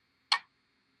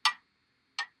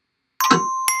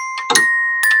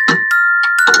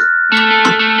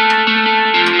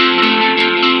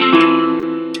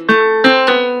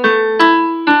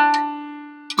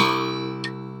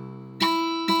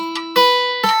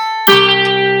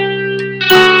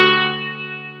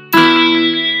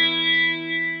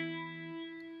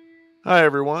Hi,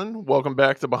 everyone. Welcome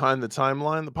back to Behind the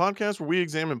Timeline, the podcast where we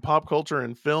examine pop culture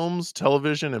in films,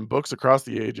 television, and books across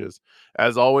the ages.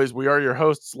 As always, we are your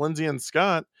hosts, Lindsay and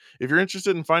Scott. If you're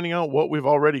interested in finding out what we've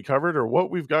already covered or what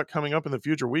we've got coming up in the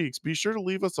future weeks, be sure to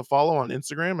leave us a follow on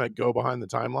Instagram at Go Behind the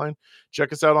Timeline.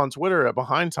 Check us out on Twitter at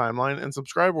Behind Timeline and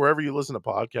subscribe wherever you listen to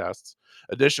podcasts.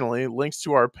 Additionally, links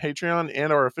to our Patreon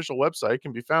and our official website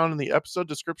can be found in the episode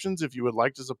descriptions if you would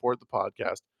like to support the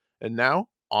podcast. And now,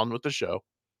 on with the show.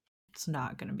 It's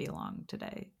not going to be long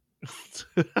today.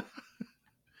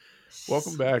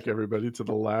 Welcome back, everybody, to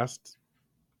the last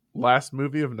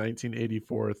movie of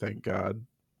 1984. Thank God.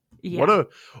 Yeah.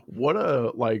 What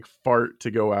a like fart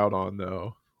to go out on,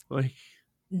 though. Like,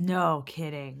 no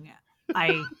kidding.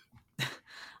 I'll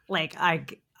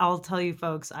tell you,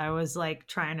 folks. I was like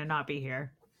trying to not be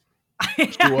here.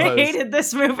 I hated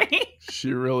this movie.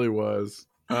 She really was.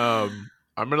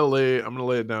 I'm gonna lay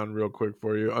it down real quick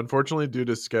for you. Unfortunately, due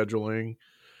to scheduling,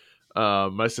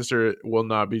 my sister will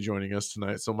not be joining us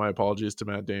tonight, so my apologies to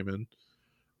Matt Damon.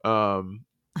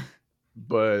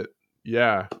 But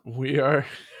yeah, we are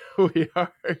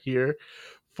here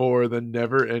for the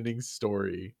NeverEnding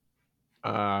Story.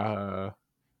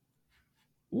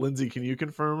 Lindsay, can you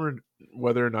confirm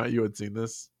whether or not you had seen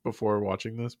this before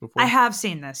watching this before? I have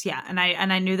seen this, yeah, and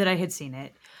I knew that I had seen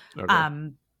it.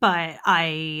 Okay. But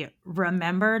I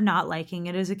remember not liking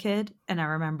it as a kid, and I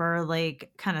remember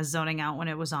like kind of zoning out when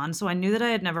it was on. So I knew that I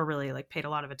had never really like paid a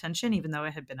lot of attention, even though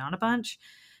it had been on a bunch.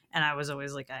 And I was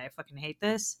always like, I fucking hate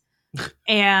this.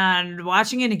 And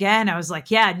watching it again, I was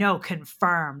like, yeah, no,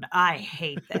 confirmed. I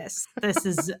hate this.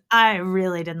 I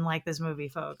really didn't like this movie,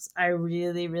 folks. I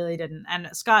really, really didn't. And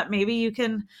Scott, maybe you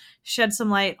can shed some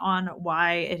light on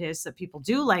why it is that people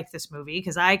do like this movie,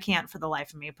 because I can't for the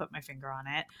life of me put my finger on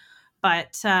it.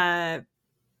 But we're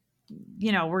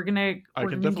gonna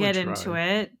get into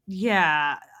it.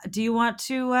 Yeah. Do you want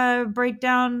to break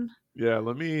down? Yeah,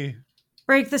 let me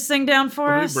break this thing down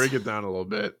for us. Let me break it down a little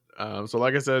bit. So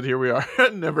like I said, here we are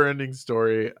at NeverEnding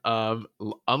Story.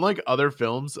 Unlike other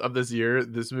films of this year,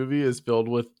 this movie is filled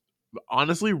with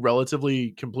honestly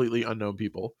relatively completely unknown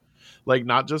people. Like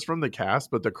not just from the cast,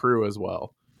 but the crew as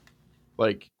well.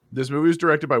 Like this movie is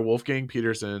directed by Wolfgang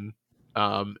Petersen.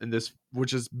 And this,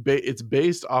 which is it's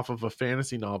based off of a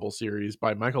fantasy novel series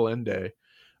by Michael Ende,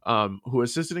 who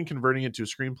assisted in converting it to a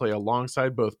screenplay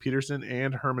alongside both Petersen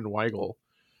and Herman Weigel.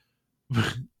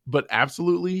 But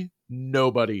absolutely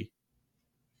nobody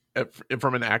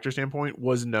from an actor standpoint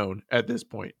was known at this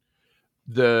point.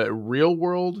 The real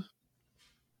world.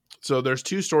 So there's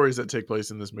two stories that take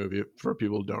place in this movie for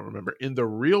people who don't remember. In the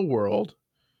real world,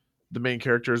 the main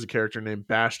character is a character named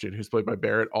Bastian, who's played by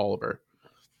Barrett Oliver.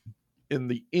 In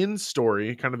the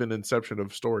story, kind of an inception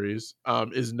of stories,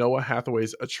 is Noah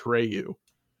Hathaway's Atreyu.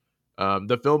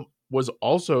 The film was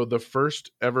also the first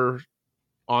ever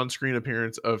on-screen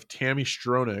appearance of Tammy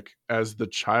Stronach as the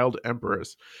child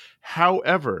empress.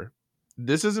 However,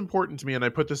 this is important to me, and I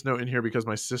put this note in here because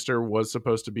my sister was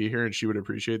supposed to be here and she would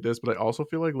appreciate this, but I also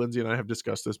feel like Lindsay and I have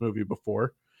discussed this movie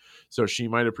before, so she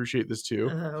might appreciate this too.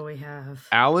 Oh, we have.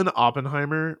 Alan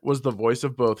Oppenheimer was the voice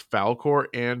of both Falkor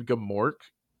and Gamork,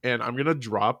 and I'm going to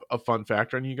drop a fun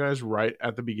fact on you guys right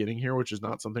at the beginning here, which is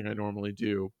not something I normally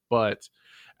do, but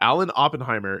Alan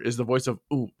Oppenheimer is the voice of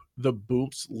Oomp, the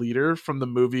Boomps leader from the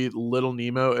movie Little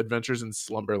Nemo Adventures in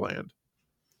Slumberland.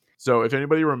 So if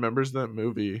anybody remembers that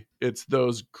movie, it's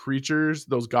those creatures,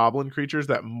 those goblin creatures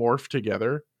that morph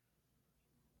together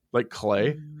like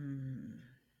clay.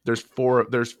 There's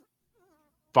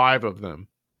 5 of them.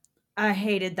 I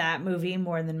hated that movie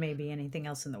more than maybe anything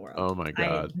else in the world. Oh my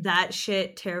God. That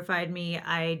shit terrified me.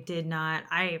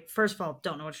 I first of all,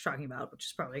 don't know what you're talking about, which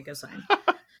is probably a good sign.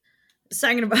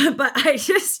 Second of all, but I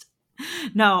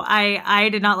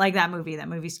did not like that movie. That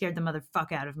movie scared the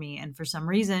motherfucker out of me. And for some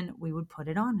reason we would put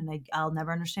it on, and I'll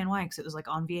never understand why. Cause it was like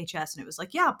on VHS, and it was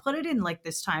like, yeah, put it in. Like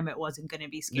this time it wasn't going to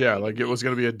be scary. Yeah. Like it was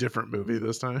going to be a different movie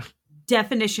this time.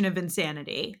 Definition of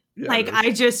insanity. Yeah, like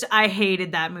I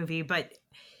hated that movie, but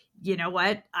you know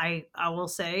what? I will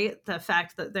say the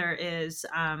fact that there is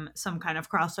some kind of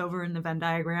crossover in the Venn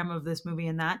diagram of this movie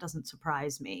and that doesn't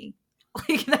surprise me.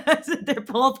 Like they're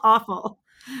both awful.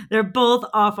 They're both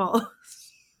awful.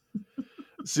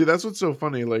 See, that's what's so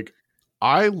funny. Like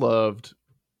I loved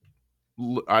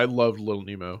Little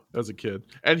Nemo as a kid.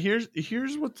 And here's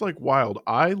what's like wild.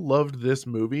 I loved this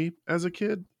movie as a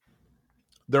kid.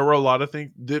 There were a lot of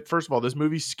things that, first of all, this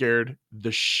movie scared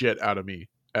the shit out of me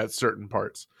at certain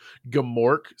parts.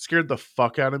 Gamork scared the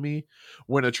fuck out of me.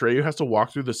 When Atreyu has to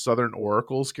walk through the Southern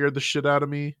Oracle scared the shit out of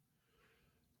me.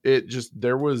 It just,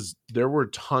 there were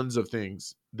tons of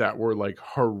things that were like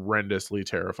horrendously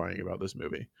terrifying about this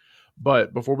movie.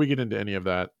 But before we get into any of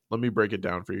that, let me break it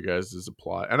down for you guys as a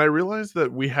plot. And I realized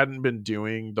that we hadn't been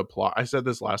doing the plot. I said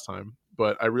this last time,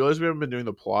 but I realized we haven't been doing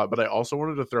the plot, but I also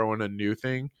wanted to throw in a new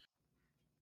thing.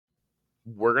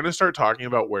 We're going to start talking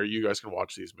about where you guys can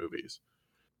watch these movies.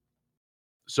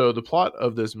 So the plot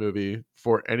of this movie,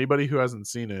 for anybody who hasn't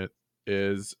seen it,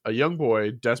 is a young boy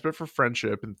desperate for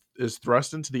friendship and is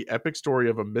thrust into the epic story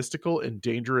of a mystical and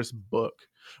dangerous book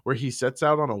where he sets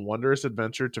out on a wondrous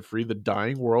adventure to free the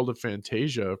dying world of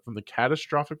Fantasia from the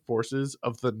catastrophic forces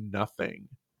of the Nothing,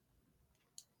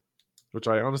 which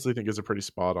I honestly think is a pretty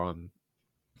spot on.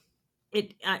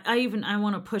 I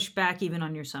want to push back even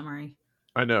on your summary.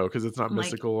 I know, because it's not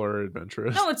mystical or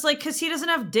adventurous. No, it's like because he doesn't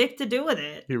have dick to do with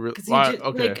it.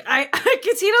 Okay.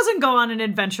 Because he doesn't go on an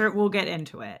adventure. We'll get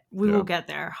into it. We will get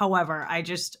there. However,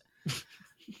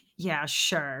 yeah,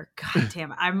 sure. God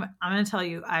damn it. I'm gonna tell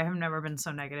you, I have never been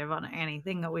so negative on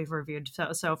anything that we've reviewed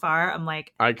so far. I'm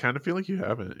like, I kind of feel like you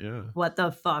haven't. Yeah. What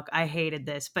the fuck? I hated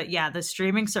this, but yeah, the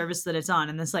streaming service that it's on,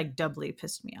 and this like doubly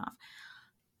pissed me off.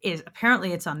 Is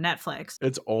apparently it's on Netflix.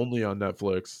 It's only on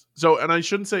Netflix. So, and I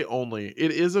shouldn't say only.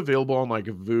 It is available on like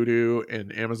Vudu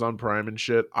and Amazon Prime and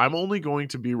shit. I'm only going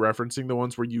to be referencing the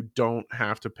ones where you don't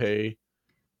have to pay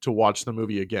to watch the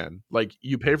movie again. Like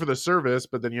you pay for the service,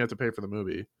 but then you have to pay for the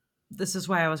movie. This is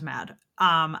why I was mad.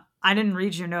 I didn't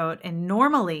read your note, and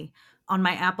normally on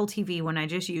my Apple TV, when I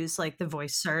just use like the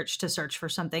voice search to search for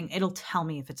something, it'll tell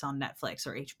me if it's on Netflix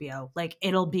or HBO. Like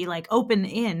it'll be like open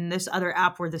in this other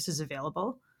app where this is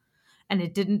available. And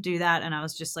it didn't do that. And I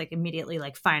was just like immediately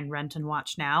like, find, rent, and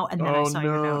watch now. And then I saw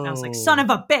your note and I was like, son of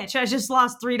a bitch, I just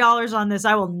lost $3 on this.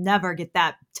 I will never get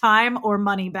that time or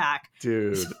money back.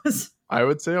 Dude, I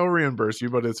would say I'll reimburse you,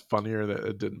 but it's funnier that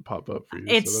it didn't pop up for you.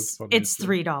 It's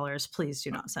 $3. Please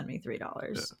do not send me $3.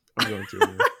 Yeah, I'm going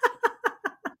to.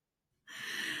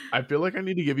 I feel like I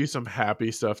need to give you some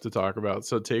happy stuff to talk about.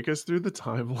 So take us through the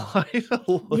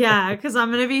timeline. Yeah, because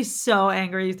I'm going to be so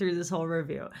angry through this whole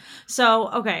review. So,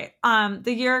 okay.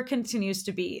 The year continues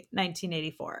to be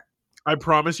 1984. I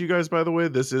promise you guys, by the way,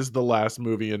 this is the last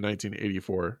movie in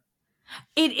 1984.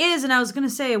 It is. And I was going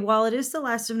to say, while it is the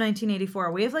last of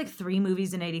 1984, we have like 3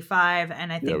 movies in 85.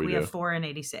 And I think we have 4 in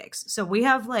 86. So we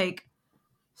have like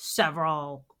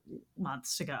several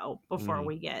months to go before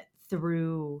we get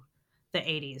through the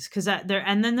 80s, because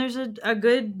and then there's a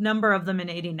good number of them in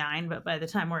 89, but by the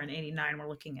time we're in 89 we're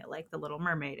looking at like The Little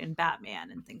Mermaid and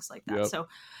Batman and things like that. Yep. So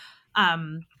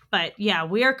but yeah,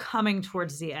 we are coming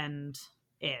towards the end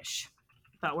ish,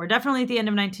 but we're definitely at the end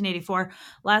of 1984.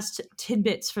 Last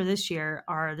tidbits for this year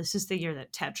are this is the year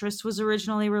that Tetris was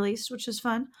originally released, which is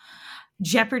fun.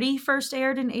 Jeopardy first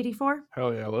aired in 84.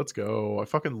 Hell yeah, let's go. I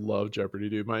fucking love Jeopardy,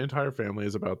 dude. My entire family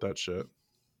is about that shit.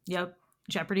 Yep,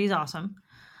 Jeopardy's awesome.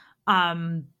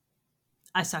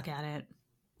 I suck at it.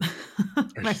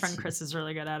 My friend Chris is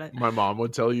really good at it. My mom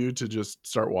would tell you to just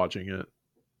start watching it.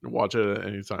 Watch it at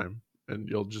any time and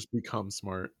you'll just become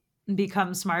smart.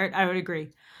 I would agree.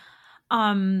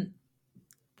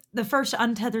 The first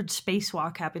untethered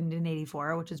spacewalk happened in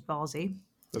 84, which is ballsy.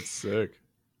 That's sick.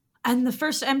 And the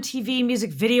first MTV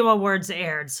Music Video Awards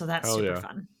aired, so that's super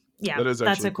fun. Yeah,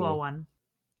 that's a cool one.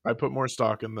 I put more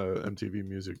stock in the MTV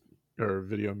Music or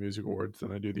Video Music Awards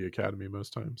than I do the Academy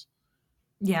most times.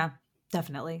 Yeah,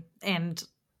 definitely. And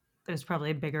it was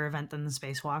probably a bigger event than the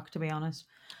spacewalk, to be honest.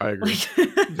 I agree.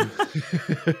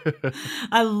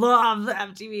 I love the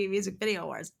MTV Music Video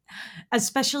Awards,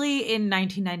 especially in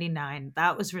 1999.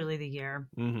 That was really the year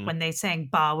when they sang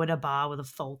 "Ba Wada Ba" with a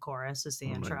full chorus as the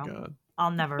intro. My God.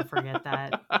 I'll never forget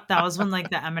that. That was when like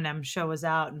the Eminem show was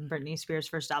out and Britney Spears'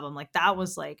 first album. Like that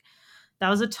was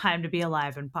a time to be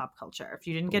alive in pop culture. If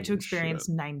you didn't get to experience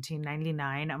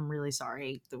 1999, I'm really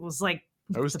sorry. It was like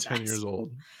I was 10 years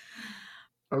old.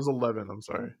 I was 11. I'm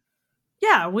sorry.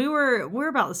 Yeah, we're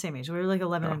about the same age. We were like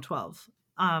 11 and 12.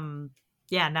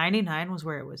 99 was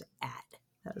where it was at.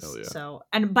 Hell yeah. So,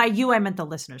 and by you, I meant the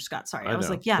listeners, Scott. Sorry. I was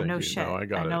like, yeah, no shit. No,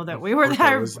 I know that we were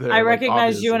there. I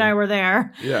recognized you and I were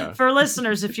there. Yeah. For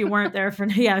listeners, if you weren't there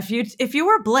if you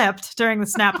were blipped during the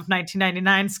snap of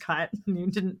 1999, Scott, and you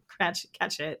didn't catch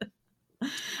it.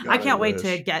 I can't wait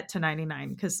to get to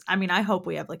 99 because I hope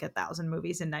we have like 1,000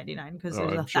 movies in 99 because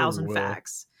there's 1,000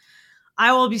 facts.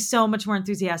 I will be so much more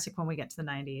enthusiastic when we get to the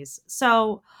 90s.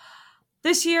 So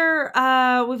this year,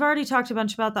 we've already talked a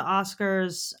bunch about the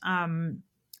Oscars.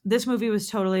 This movie was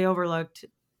totally overlooked.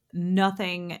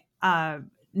 Nothing,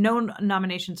 no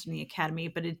nominations from the Academy,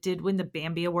 but it did win the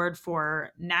Bambi Award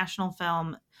for National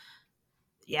Film.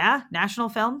 Yeah, National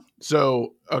Film.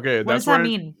 So, okay. What does that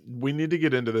mean? We need to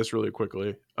get into this really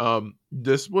quickly.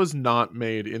 This was not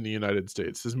made in the United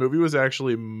States. This movie was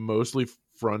actually mostly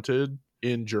fronted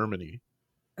in Germany.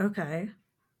 Okay.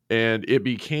 And it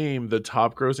became the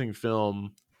top grossing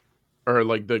film, or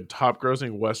like the top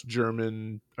grossing West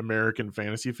German American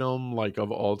fantasy film, like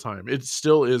of all time. It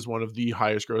still is one of the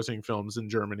highest grossing films in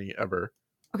Germany ever.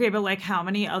 Okay, but like how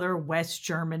many other West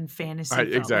German fantasy film?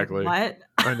 Like Exactly. what?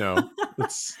 I know.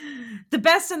 It's The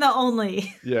best and the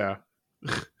only. yeah.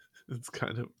 It's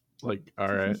kind of like,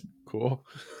 all right, cool.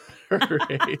 All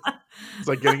right. It's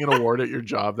like getting an award at your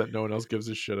job that no one else gives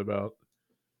a shit about.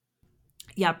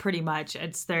 Yeah, pretty much.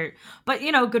 It's their, but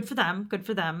good for them. Good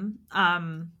for them.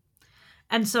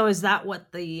 And so what's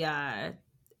the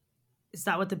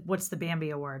Bambi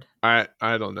award? I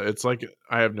don't know. It's like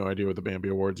I have no idea what the Bambi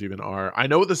Awards even are. I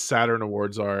know what the Saturn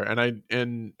Awards are,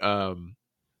 and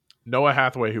Noah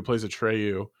Hathaway, who plays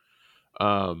Atreyu,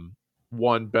 um,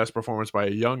 won Best Performance by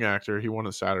a Young Actor. He won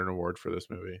a Saturn Award for this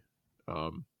movie.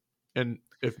 And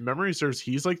if memory serves,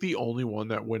 he's like the only one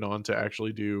that went on to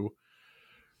actually do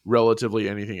relatively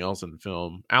anything else in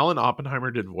film. Alan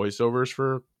Oppenheimer did voiceovers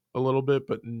for a little bit,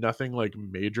 but nothing like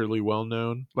majorly well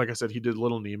known. Like I said, he did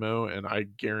Little Nemo, and I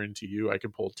guarantee you I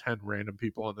could pull 10 random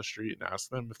people on the street and ask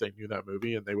them if they knew that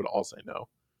movie, and they would all say no.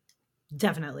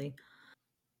 Definitely.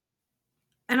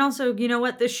 And also, you know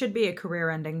what? This should be a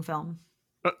career-ending film.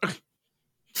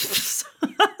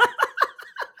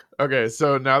 Okay,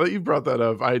 so now that you brought that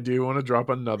up, I do want to drop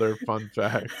another fun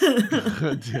fact.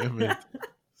 Damn it.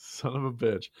 Son of a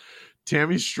bitch.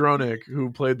 Tammy Stronach, who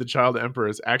played the child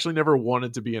empress, actually never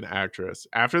wanted to be an actress.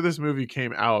 After this movie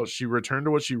came out, she returned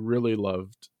to what she really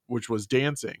loved, which was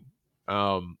dancing.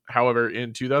 However,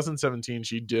 in 2017,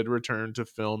 she did return to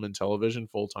film and television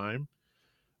full time.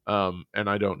 And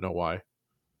I don't know why.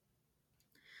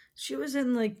 She was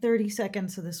in like 30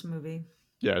 seconds of this movie.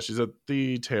 Yeah, she's at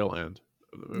the tail end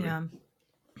of the movie.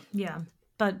 Yeah.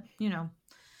 But,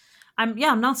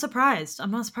 I'm not surprised. I'm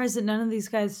not surprised that none of these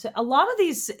guys, a lot of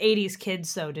these 80s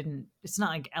kids though it's not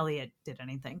like Elliot did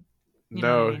anything.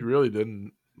 No, I mean? he really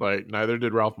didn't. Like neither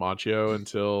did Ralph Macchio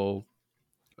until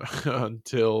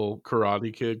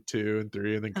Karate Kid 2 and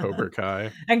 3 and then Cobra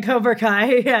Kai. And Cobra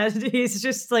Kai, yeah, he's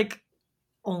just like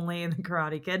only in the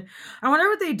Karate Kid. I wonder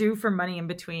what they do for money in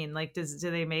between. Like do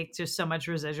they make just so much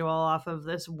residual off of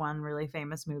this one really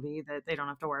famous movie that they don't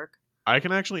have to work? I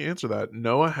can actually answer that.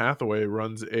 Noah Hathaway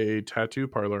runs a tattoo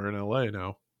parlor in LA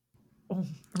now. Oh,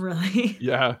 really?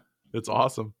 Yeah, it's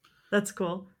awesome. That's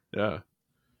cool. Yeah.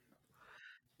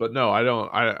 But no, I don't.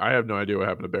 I have no idea what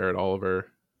happened to Barrett Oliver.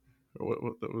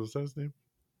 What was that his name?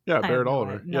 Yeah, I have Barrett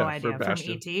Oliver. no Yeah, idea. for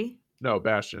Bastion. From ET? No,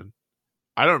 Bastion.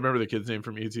 I don't remember the kid's name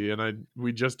from ET, and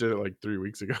we just did it like 3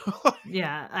 weeks ago.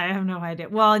 Yeah, I have no idea.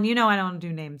 Well, and I don't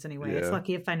do names anyway. Yeah. It's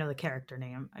lucky if I know the character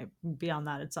name. Beyond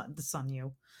that, it's on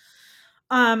you.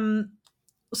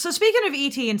 So speaking of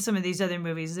ET and some of these other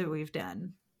movies that we've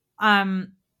done, I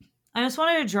just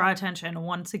wanted to draw attention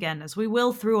once again, as we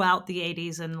will throughout the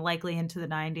 80s and likely into the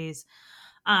 90s.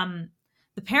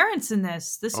 The parents in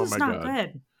this Oh is my not God.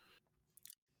 good.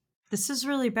 This is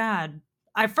really bad.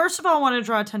 I first of all want to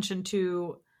draw attention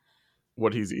to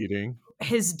what he's eating.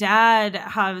 His dad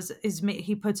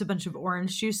he puts a bunch of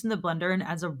orange juice in the blender and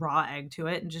adds a raw egg to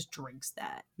it and just drinks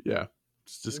that. Yeah,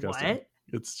 it's disgusting. What?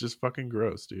 It's just fucking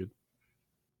gross, dude.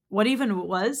 What even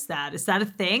was that? Is that a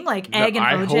thing? Like egg and OJ?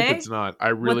 I hope it's not. I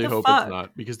really hope it's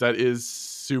not, because that is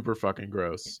super fucking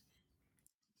gross.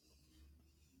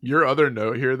 Your other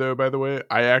note here, though, by the way,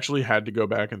 I actually had to go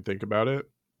back and think about it.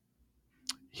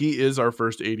 He is our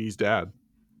first 80s dad.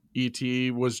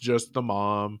 E.T. was just the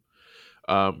mom.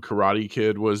 Karate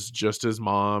Kid was just his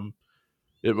mom.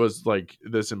 It was like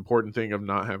this important thing of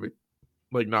not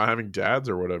having dads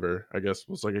or whatever, I guess,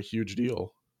 was like a huge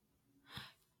deal.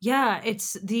 Yeah,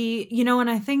 it's and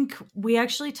I think we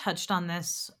actually touched on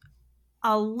this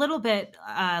a little bit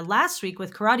last week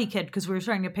with Karate Kid, because we were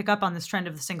starting to pick up on this trend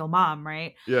of the single mom,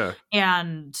 right? Yeah.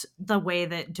 And the way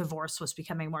that divorce was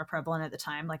becoming more prevalent at the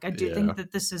time. Like, I do think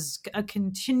that this is a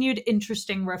continued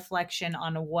interesting reflection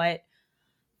on what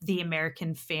the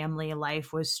American family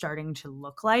life was starting to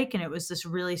look like. And it was this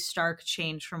really stark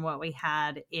change from what we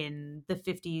had in the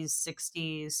 50s,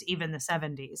 60s, even the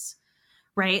 70s.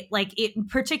 Right? Like it in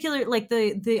particular, like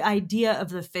the idea of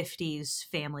the 50s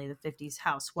family, the 50s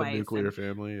housewife. The nuclear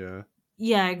family, yeah.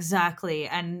 Yeah, exactly.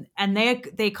 And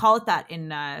they call it that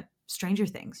in Stranger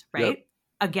Things, right?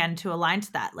 again to align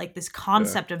to that, like this Yeah.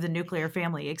 concept of the nuclear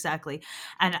family. Exactly.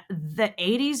 And the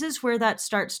 80s is where that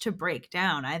starts to break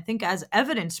down, I think, as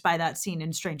evidenced by that scene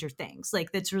in Stranger Things.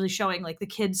 Like that's really showing like the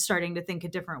kids starting to think a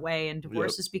different way and Yep.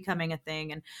 divorce is becoming a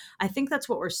thing. And I think that's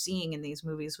what we're seeing in these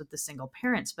movies with the single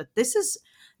parents. But this is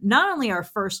not only our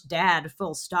first dad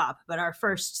full stop, but our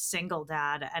first single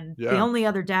dad. And the Yeah. only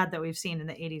other dad that we've seen in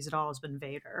the 80s at all has been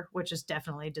Vader, which is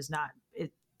definitely does not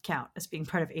count as being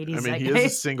part of 80s I mean, he is a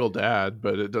zeitgeist. single dad,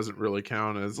 but it doesn't really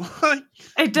count as like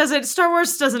It doesn't. Star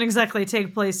Wars doesn't exactly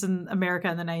take place in America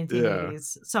in the yeah,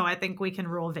 1980s, so I think we can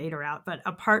rule Vader out. But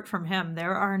apart from him,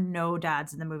 there are no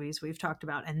dads in the movies we've talked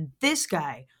about, and this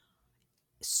guy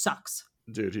sucks.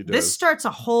 dude, he This does. starts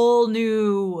a whole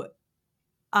new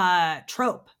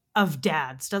trope of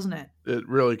dads, doesn't it? It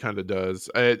really kind of does.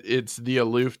 It's the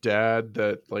aloof dad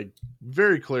that like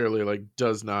very clearly like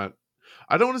does not.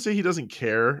 I don't want to say he doesn't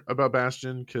care about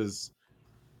Bastion because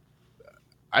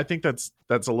I think that's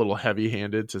a little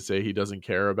heavy-handed to say he doesn't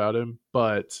care about him,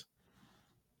 but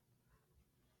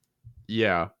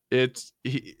yeah,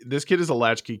 this kid is a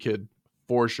latchkey kid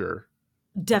for sure.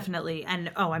 Definitely. And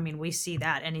I mean, we see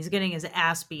that. And he's getting his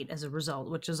ass beat as a result,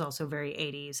 which is also very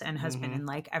 80s and has been in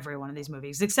like every one of these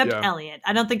movies, except Yeah. Elliot.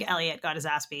 I don't think Elliot got his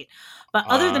ass beat. But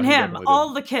other than He him, definitely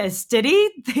all did. the kids, did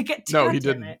he? They get No, God he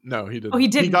damn didn't. it. No, he didn't. Oh, he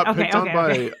didn't. He got Okay, picked on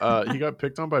okay. by he got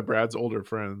picked on by Brad's older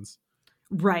friends.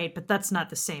 Right, but that's not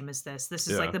the same as this. This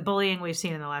is Yeah. like the bullying we've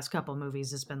seen in the last couple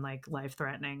movies has been like life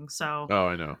threatening. So Oh,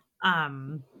 I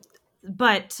know.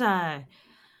 But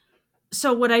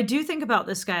so what I do think about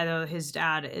this guy though, his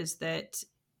dad, is that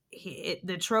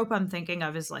the trope I'm thinking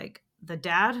of is like the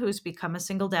dad who's become a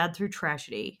single dad through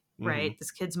tragedy, right?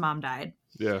 This kid's mom died.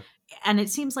 Yeah. And it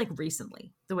seems like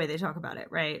recently, the way they talk about it,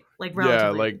 right? Like Yeah,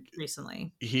 relatively like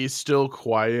recently. he's still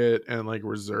quiet and like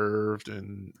reserved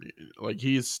and like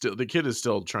the kid is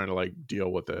still trying to like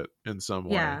deal with it in some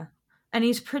way. Yeah. And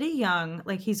he's pretty young.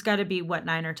 Like he's got to be what,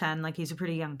 9 or 10, like he's a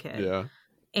pretty young kid. Yeah.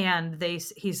 And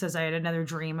he says I had another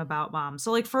dream about mom.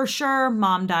 So like for sure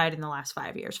mom died in the last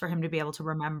 5 years for him to be able to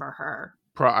remember her.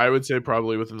 I would say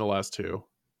probably within the last 2.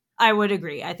 I would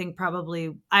agree. I think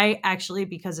probably I actually,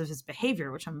 because of his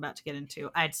behavior, which I'm about to get into,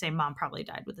 I'd say mom probably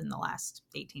died within the last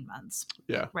 18 months.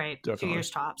 Yeah. Right. Definitely. 2 years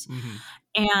tops.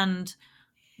 And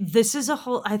this is a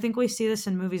whole, I think we see this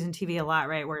in movies and TV a lot,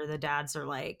 right? Where the dads are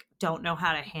like, don't know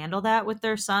how to handle that with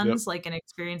their sons, like, and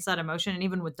experience that emotion. And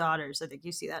even with daughters, I think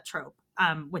you see that trope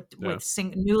with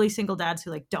newly single dads who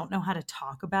like don't know how to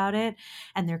talk about it.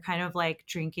 And they're kind of like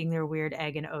drinking their weird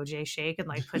egg and OJ shake and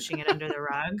like pushing it under the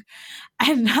rug.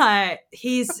 And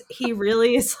he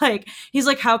really is like, he's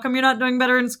like, how come you're not doing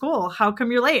better in school? How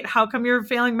come you're late? How come you're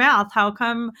failing math? How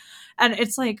come? And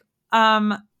it's like,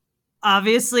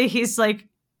 obviously he's like,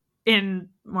 in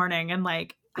mourning and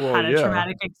like had a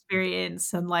traumatic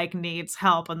experience and like needs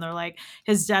help, and they're like,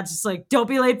 his dad's just like, don't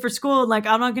be late for school, and like,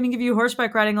 I'm not going to give you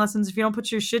horseback riding lessons if you don't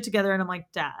put your shit together. And I'm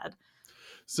like, Dad.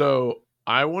 So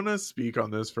I want to speak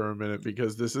on this for a minute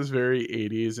because this is very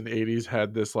 80s, and 80s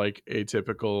had this like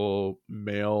atypical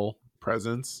male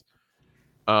presence.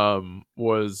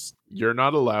 Was you're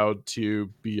not allowed to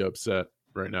be upset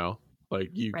right now.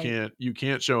 Like you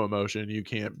can't show emotion. You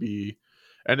can't be,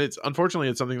 and it's unfortunately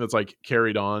it's something that's like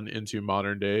carried on into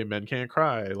modern day. Men can't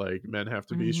cry. Like men have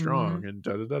to be strong and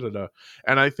da da da da da.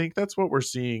 And I think that's what we're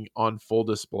seeing on full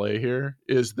display here.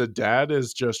 Is the dad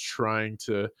is just trying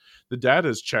to. The dad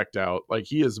is checked out. Like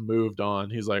he has moved on.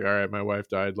 He's like, all right, my wife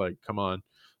died. Like, come on.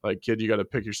 Like, kid, you got to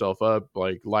pick yourself up.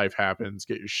 Like, life happens.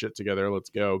 Get your shit together. Let's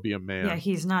go. Be a man. Yeah,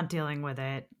 he's not dealing with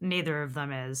it. Neither of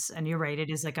them is. And you're right. It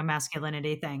is like a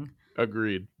masculinity thing.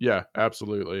 Agreed. Yeah,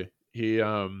 absolutely. He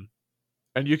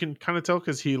and you can kind of tell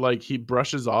because he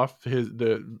brushes off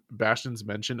the Bastion's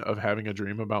mention of having a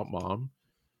dream about mom.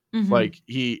 Like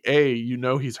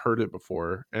he's heard it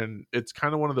before, and it's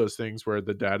kind of one of those things where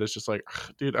the dad is just like,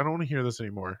 dude, I don't want to hear this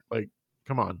anymore. Like,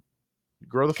 come on,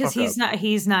 grow the fuck up. Because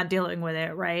he's not dealing with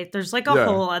it, right? There's like a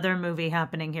whole other movie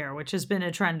happening here, which has been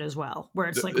a trend as well, where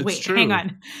it's like, wait, hang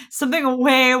on, something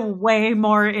way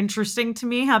more interesting to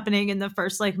me happening in the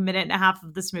first like minute and a half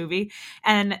of this movie,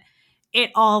 and it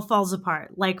all falls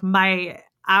apart. Like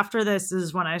after this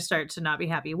is when I start to not be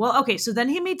happy. Well, okay, so then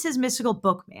he meets his mystical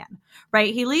bookman,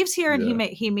 right? He leaves here and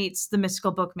he meets the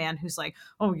mystical bookman who's like,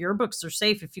 oh, your books are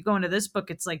safe. If you go into this book,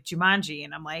 it's like Jumanji.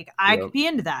 And I'm like, I could be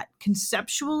into that.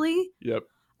 Conceptually,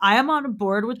 I am on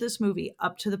board with this movie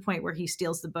up to the point where he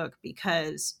steals the book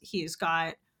because he's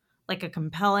got like a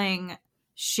compelling,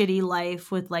 shitty life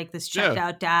with like this checked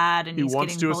out dad, and he's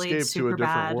wants getting to bullied escape super to a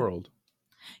different bad. world.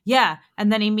 Yeah,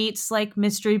 and then he meets like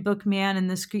mystery bookman in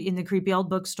the creepy old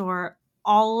bookstore.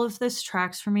 all of this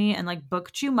tracks for me, and like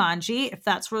book Jumanji, if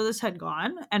that's where this had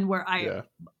gone and where I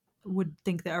would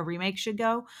think that a remake should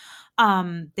go.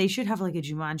 They should have like a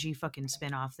Jumanji fucking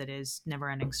spin-off that is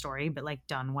NeverEnding Story, but like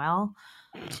done well.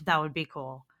 That would be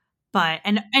cool. But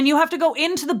and you have to go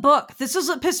into the book. This is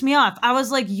what pissed me off. I was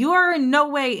like, you are in no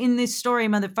way in this story,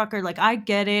 motherfucker. Like, I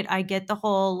get it. I get the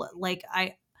whole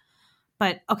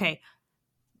but okay.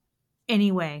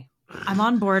 Anyway, I'm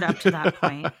on board up to that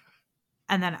point.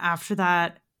 And then after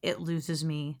that, it loses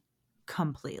me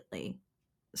completely.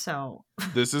 So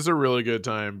this is a really good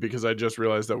time because I just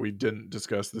realized that we didn't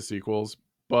discuss the sequels,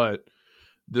 but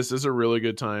this is a really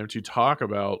good time to talk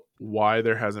about why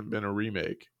there hasn't been a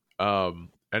remake.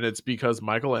 And it's because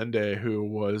Michael Ende, who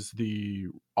was the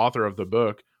author of the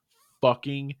book,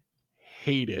 fucking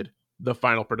hated the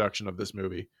final production of this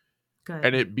movie. Good.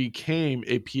 And it became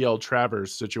a P.L.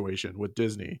 Travers situation with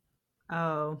Disney.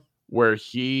 Oh. Where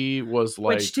he was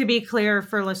like... Which, to be clear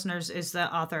for listeners, is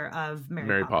the author of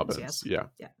Mary Poppins. Yes.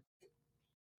 Yeah.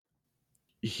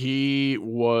 He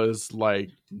was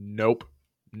like, nope,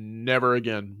 never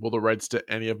again will the rights to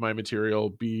any of my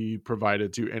material be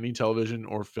provided to any television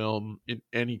or film in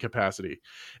any capacity.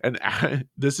 And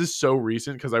this is so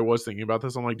recent because I was thinking about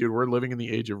this. I'm like, dude, we're living in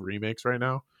the age of remakes right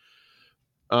now.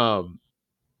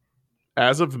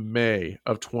 As of May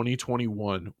of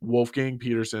 2021, Wolfgang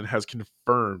Peterson has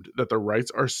confirmed that the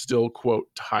rights are still, quote,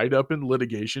 tied up in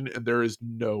litigation and there is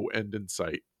no end in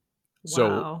sight.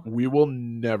 Wow. So we will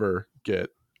never get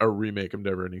a remake of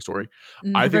NeverEnding Story.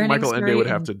 I think Michael Ende would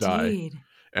have to die.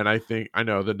 And I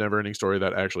know the NeverEnding Story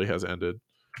that actually has ended.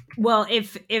 Well,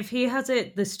 if he has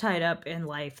it this tied up in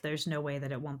life, there's no way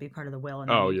that it won't be part of the will,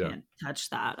 and you can't touch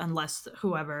that unless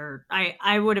whoever.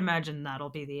 I would imagine that'll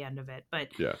be the end of it. But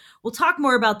we'll talk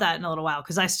more about that in a little while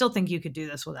because I still think you could do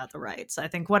this without the rights. I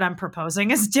think what I'm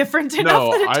proposing is different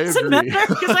enough that it doesn't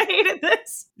matter because I hated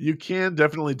this. You can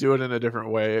definitely do it in a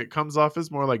different way. It comes off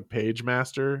as more like Page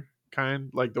Master kind,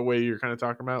 like the way you're kind of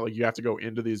talking about. Like you have to go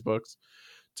into these books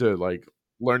to like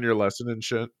learn your lesson and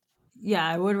shit. Yeah,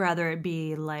 I would rather it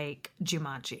be like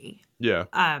Jumanji. Yeah.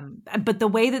 But the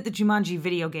way that the Jumanji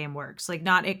video game works, like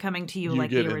not it coming to you like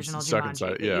the original Jumanji,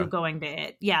 but you going to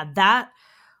it. Yeah, that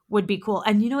would be cool.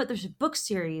 And you know what? There's a book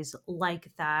series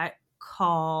like that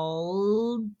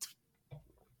called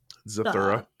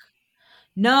Zathura.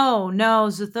 No,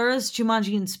 Zathura's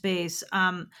Jumanji in Space.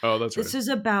 Oh, that's right. This is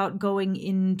about going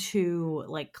into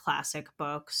like classic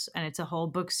books, and it's a whole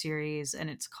book series, and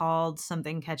it's called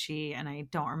something catchy, and I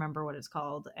don't remember what it's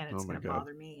called, and it's going to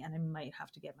bother me, and I might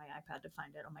have to get my iPad to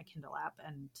find it on my Kindle app.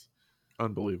 And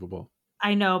unbelievable.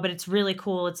 I know, but it's really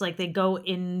cool. It's like they go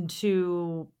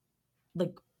into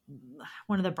like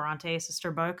one of the Bronte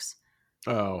sister books.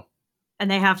 Oh.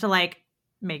 And they have to like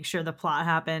make sure the plot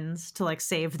happens to like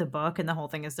save the book, and the whole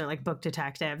thing is they're like book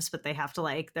detectives, but they have to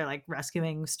like they're like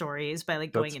rescuing stories by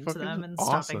like going into them and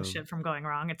stopping shit from going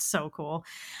wrong. It's so cool.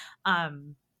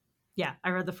 Yeah, I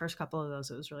read the first couple of those.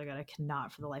 It was really good. I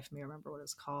cannot for the life of me remember what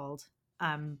it's called.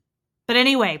 But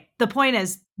anyway, the point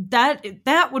is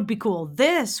that would be cool.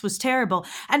 This was terrible.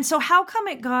 And so how come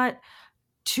it got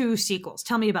 2 sequels?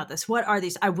 Tell me about this. What are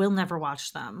these? I will never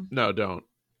watch them. No, don't.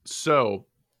 So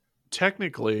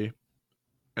technically,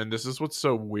 and this is what's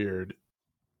so weird,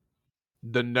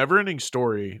 the NeverEnding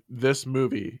Story, this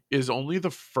movie, is only the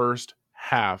first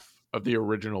half of the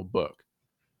original book.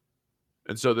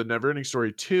 And so the NeverEnding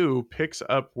Story 2 picks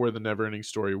up where the NeverEnding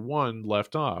Story 1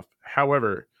 left off.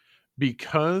 However,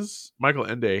 because Michael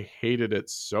Ende hated it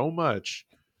so much,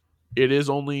 it is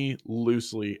only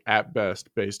loosely, at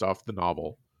best, based off the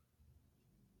novel.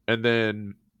 And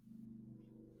then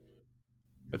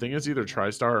I think it's either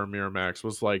TriStar or Miramax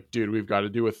was like, dude, we've got to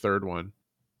do a third one.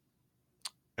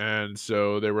 And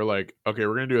so they were like, okay,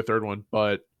 we're going to do a third one,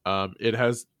 but it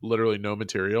has literally no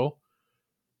material.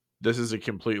 This is a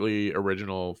completely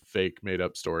original, fake,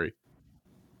 made-up story.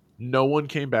 No one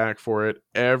came back for it.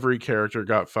 Every character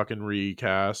got fucking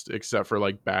recast, except for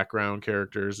like background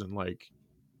characters and like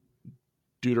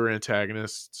deuter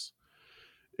antagonists.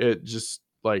 It just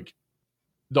like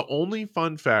the only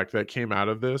fun fact that came out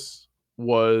of this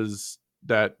was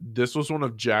that this was one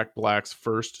of Jack Black's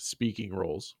first speaking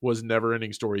roles, was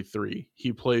NeverEnding Story 3.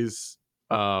 He plays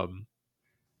I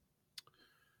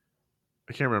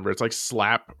can't remember, it's like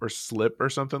Slap or Slip or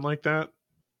something like that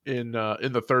in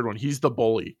the third one. He's the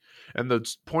bully, and the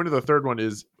point of the third one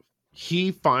is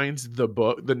he finds the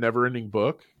book, the NeverEnding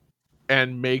book,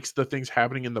 and makes the things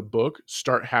happening in the book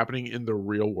start happening in the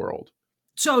real world.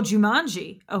 So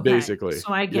Jumanji. Okay. Basically.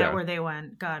 So I get where they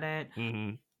went. Got it.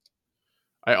 Mm-hmm.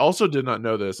 I also did not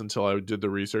know this until I did the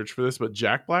research for this, but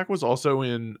Jack Black was also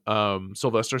in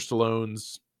Sylvester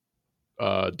Stallone's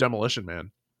Demolition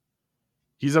Man.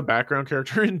 He's a background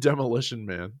character in Demolition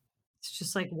Man. It's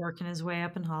just like working his way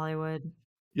up in Hollywood.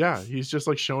 Yeah, he's just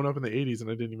like showing up in the 80s and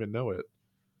I didn't even know it.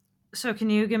 So can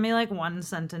you give me like one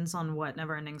sentence on what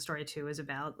Neverending Story 2 is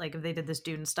about? Like if they did this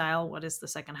Dune style, what is the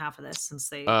second half of this, since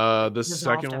they The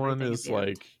resolved second one everything at is the end?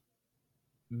 like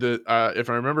the if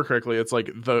I remember correctly, it's like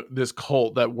this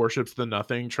cult that worships the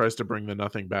nothing tries to bring the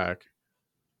nothing back.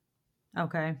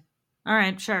 Okay. All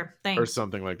right, sure. Or Thanks.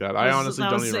 something like that. That I was, honestly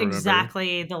don't even remember.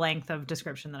 exactly the length of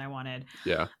description that I wanted.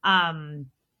 Yeah.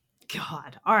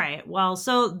 God. All right. Well,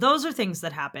 so those are things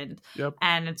that happened. Yep.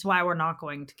 And it's why we're not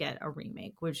going to get a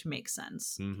remake, which makes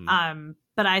sense. Mhm.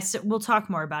 But we'll talk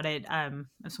more about it. I have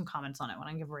some comments on it when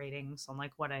I give ratings on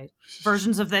like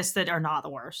versions of this that are not the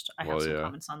worst. I have some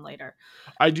comments on later.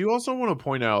 I do also want to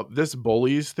point out this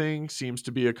bullies thing seems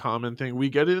to be a common thing. We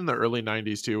get it in the early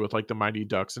 90s too with like the Mighty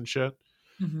Ducks and shit.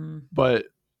 Mm-hmm. But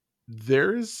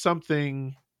there is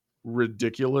something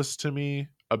ridiculous to me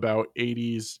about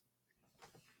 80s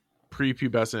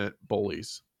prepubescent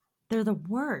bullies. They're the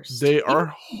worst. They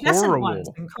are horrible. Ones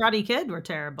in Karate Kid were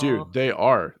terrible. Dude, they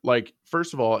are. Like,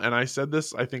 first of all, and I said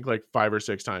this, I think, like 5 or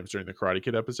 6 times during the Karate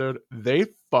Kid episode, they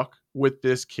fuck with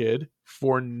this kid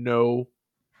for no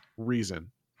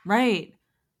reason. Right.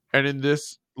 And in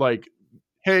this, like,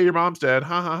 hey, your mom's dead.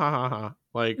 Ha ha ha ha ha.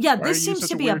 Like, yeah, this seems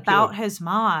to be about his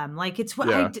mom. Like, it's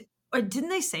what didn't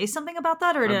they say something about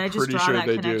that, or did I just draw that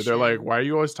connection? Do. They're like, why are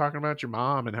you always talking about your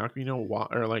mom, and how can you know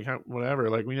what, or like whatever?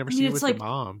 Like, we never see you with your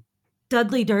mom.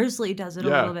 Dudley Dursley does it a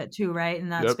little bit too, right? In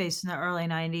that space in the early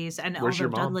 90s. And although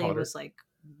Dudley was like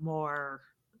more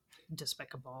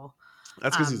despicable.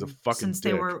 That's because he's a fucking since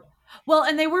dick. They were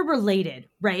and they were related,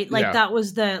 right? Like that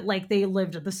was they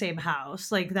lived at the same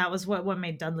house. Like that was what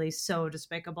made Dudley so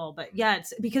despicable. But yeah,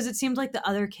 it's because it seemed like the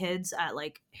other kids at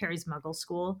like Harry's Muggle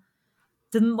school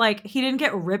he didn't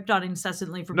get ripped on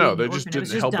incessantly for being they just didn't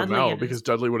help him out because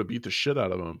Dudley would have beat the shit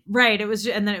out of him. Right.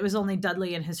 And then it was only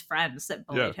Dudley and his friends that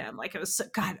bullied him. Like it was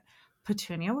God,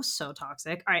 Petunia was so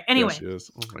toxic. All right. Anyway. Yeah, she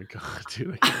is. Oh my God,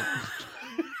 dude. I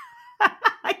can't.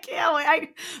 I can't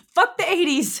wait. Fuck the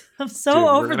 80s. I'm so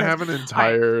over We're gonna this. have an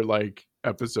entire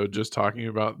episode just talking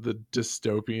about the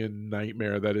dystopian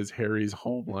nightmare that is Harry's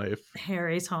home life.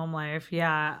 Harry's home life.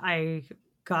 Yeah.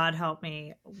 God help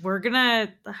me. We're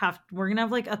gonna have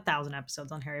like 1,000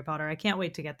 episodes on Harry Potter. I can't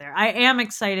wait to get there. I am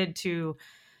excited to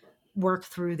work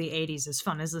through the 80s, as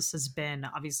fun as this has been.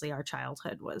 Obviously, our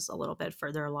childhood was a little bit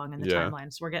further along in the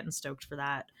timeline, so we're getting stoked for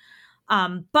that.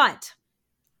 But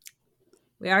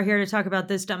we are here to talk about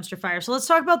this dumpster fire. So let's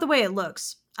talk about the way it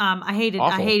looks. I hated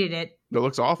it. It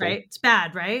looks awful. Right? It's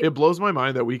bad, right? It blows my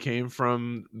mind that we came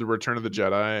from the Return of the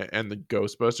Jedi and the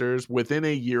Ghostbusters within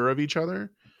a year of each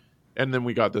other. And then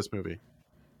we got this movie.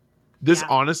 This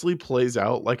honestly plays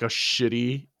out like a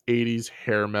shitty 80s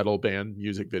hair metal band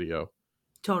music video.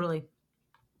 Totally.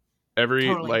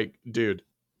 Dude,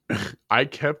 I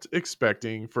kept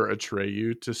expecting for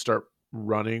Atreyu to start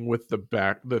running with the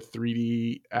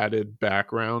 3D added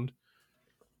background.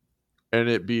 And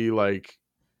it be like,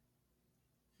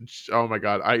 oh my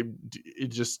God, I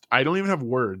don't even have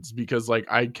words because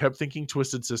I kept thinking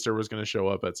Twisted Sister was going to show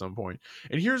up at some point.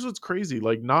 And here's what's crazy.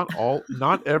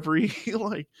 Not every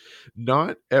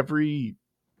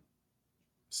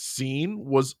scene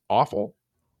was awful.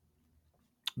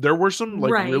 There were some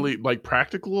really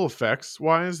practical effects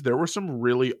wise, there were some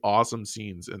really awesome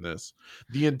scenes in this.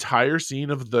 The entire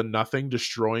scene of the Nothing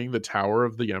destroying the Tower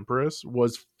of the Empress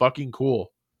was fucking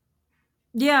cool.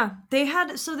 Yeah, they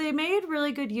made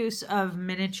really good use of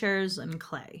miniatures and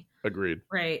clay. Agreed.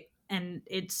 Right. And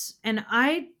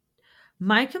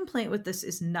my complaint with this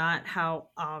is not how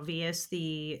obvious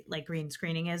the green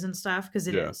screening is and stuff, because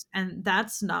it is. And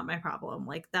that's not my problem.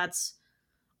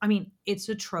 It's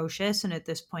atrocious. And at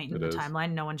this point in the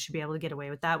timeline, no one should be able to get away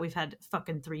with that. We've had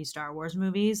fucking 3 Star Wars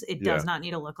movies. It does not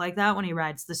need to look like that when he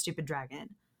rides the stupid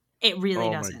dragon. It really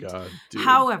doesn't. Oh my God, dude.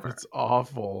 However, it's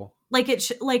awful.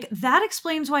 That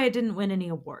explains why it didn't win any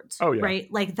awards. Oh yeah.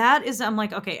 Right? That is, I'm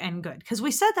like, okay, and good. Because we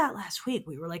said that last week.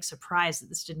 We were surprised that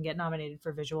this didn't get nominated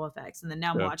for visual effects. And then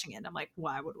now I'm watching it and I'm like,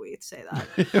 why would we say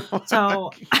that?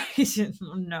 So I didn't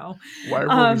know. Why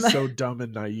were we so dumb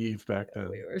and naive back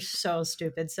then? We were so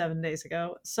stupid 7 days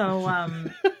ago. So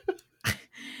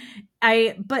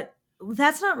but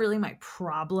that's not really my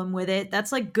problem with it.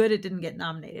 That's good it didn't get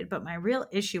nominated. But my real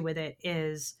issue with it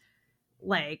is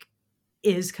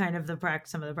kind of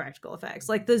some of the practical effects.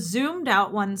 The zoomed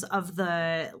out ones of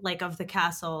the of the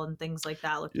castle and things like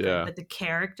that look good. But the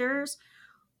characters,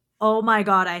 oh my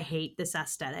God, I hate this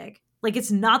aesthetic. Like,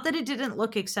 it's not that it didn't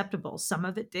look acceptable. Some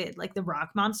of it did. Like, the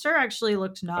rock monster actually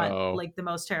looked not Oh, like the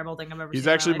most terrible thing I've ever he's seen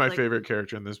in my actually life. my Like, favorite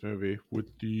character in this movie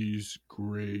with these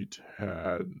great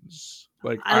hands.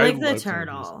 Like, I I like the love some of his.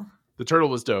 turtle. The turtle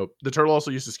was dope. The turtle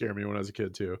also used to scare me when I was a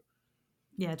kid too.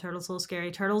 Yeah, turtle's a little scary.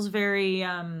 Turtle's very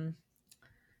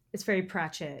it's very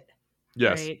Pratchett,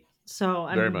 Yes, right? So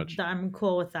very much. I'm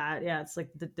cool with that. Yeah, it's like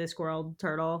the Discworld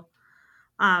turtle.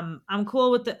 I'm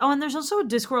cool with the and there's also a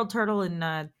Discworld turtle in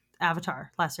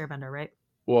Avatar, Last Airbender, right?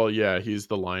 Well, yeah, he's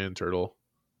the lion turtle.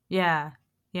 Yeah.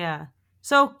 Yeah.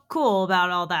 So cool about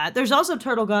all that. There's also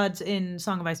turtle gods in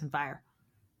Song of Ice and Fire.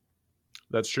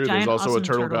 That's true. There's Giant also a awesome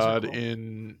turtle turtles are god cool.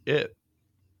 in it.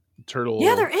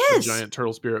 Yeah, there The is. giant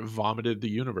turtle spirit vomited the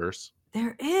universe.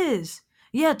 There is.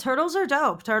 Yeah, turtles are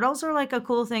dope. Turtles are like a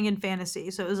cool thing in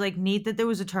fantasy. So it was like neat that there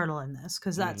was a turtle in this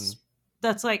cuz Hmm.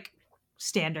 that's like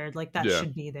standard. Like that Yeah,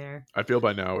 should be there. I feel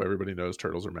by now everybody knows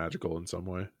turtles are magical in some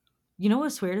way. You know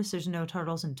what's weird is there's no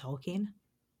turtles in Tolkien.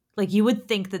 Like you would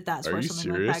think that that's Are where you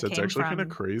something like serious? that That's came actually kind of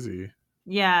from. crazy.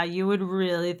 Yeah, you would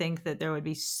really think that there would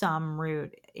be some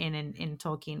root in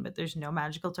Tolkien, but there's no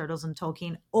magical turtles in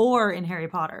Tolkien or in Harry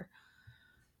Potter.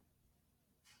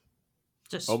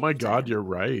 Oh Just my god, saying. you're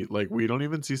right. Like, we don't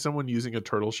even see someone using a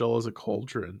turtle shell as a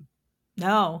cauldron.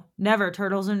 No, never.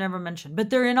 Turtles are never mentioned, but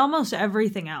they're in almost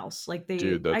everything else. Like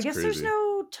Dude, I that's guess there's crazy.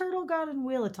 no turtle god in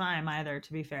Wheel of Time either,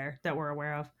 to be fair, that we're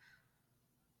aware of.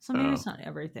 So maybe Oh, it's not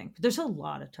everything, but there's a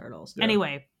lot of turtles. yeah.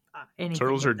 Anyway,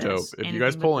 Turtles are dope. If you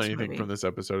guys anything with pull this anything from movie. this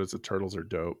episode, it's the turtles are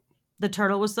dope. The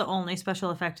turtle was the only special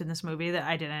effect in this movie that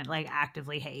I didn't like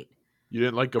actively hate. You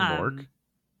didn't like Gamork, Um,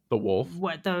 the wolf?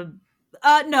 what the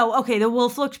no, okay, the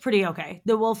wolf looked pretty okay.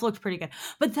 The wolf looked pretty good.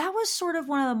 But that was sort of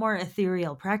one of the more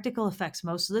ethereal practical effects.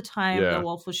 Most of the time the Yeah.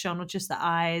 wolf was shown with just the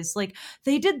eyes. Like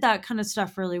they did that kind of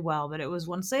stuff really well, but it was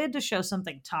once they had to show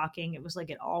something talking, it was like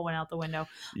it all went out the window.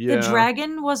 The Yeah.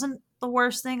 dragon wasn't the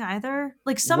worst thing either.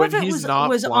 Like some When of it he's not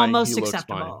was flying, he almost looks fine.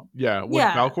 acceptable. Yeah, when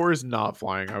Yeah. Falcor is not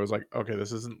flying, I was like, okay,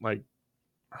 this isn't like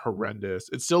horrendous.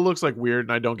 It still looks like weird,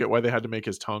 and I don't get why they had to make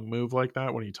his tongue move like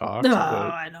that when he Oh, talks, but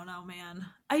I don't know, man.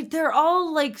 They're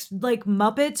all like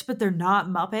Muppets, but they're not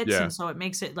Muppets, yeah. and so it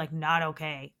makes it like not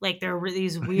okay. Like they're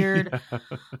these weird. Yeah.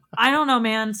 I don't know,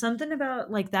 man. Something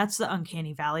about like that's the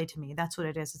uncanny valley to me. That's what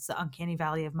it is. It's the uncanny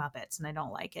valley of Muppets, and I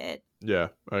don't like it. Yeah,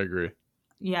 I agree.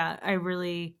 Yeah, I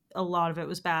really a lot of it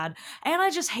was bad, and I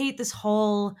just hate this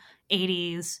whole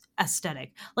 '80s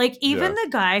aesthetic. Like even Yeah. the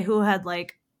guy who had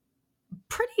like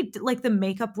pretty like the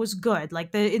makeup was good.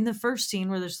 Like in the first scene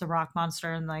where there's the rock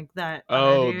monster and like that other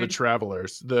Oh, the dude.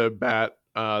 travelers, the bat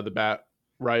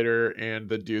rider, and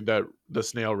the dude that the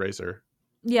snail racer.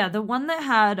 Yeah, the one that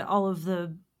had all of uh,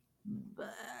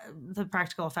 the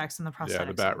practical effects and the Yeah, the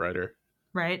prosthetics bat on, rider.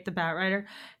 right? The Bat Rider.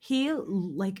 He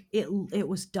like it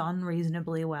was done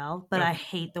reasonably well, but Yeah, I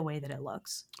hate the way that it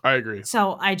looks. I agree.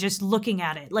 So I just looking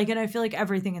at it, like, and I feel like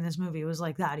everything in this movie was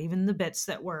like that. Even the bits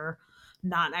that were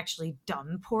not actually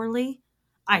done poorly,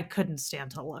 I couldn't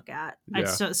stand to look at. Yeah.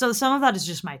 So some of that is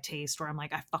just my taste, where I'm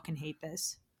like, I fucking hate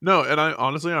this. No, and I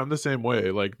honestly I'm the same way.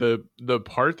 Like the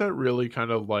part that really kind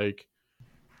of like,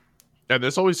 and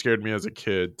this always scared me as a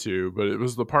kid too, but it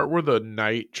was the part where the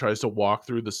knight tries to walk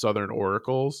through the southern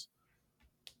oracles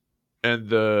and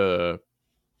the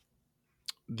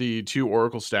two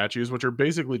oracle statues, which are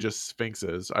basically just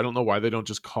sphinxes. I don't know why they don't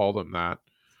just call them that.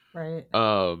 Right.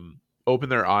 Open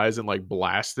their eyes and like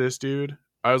blast this dude.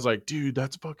 I was like, dude,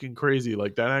 that's fucking crazy.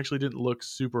 Like that actually didn't look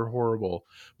super horrible.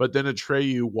 But then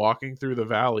Atreyu walking through the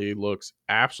valley looks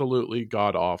absolutely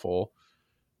god awful.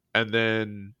 And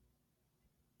then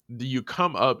you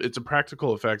come up, it's a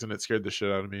practical effect and it scared the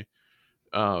shit out of me.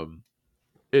 Um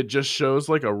it just shows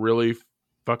like a really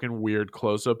fucking weird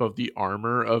close up of the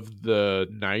armor of the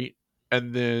knight,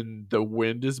 and then the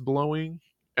wind is blowing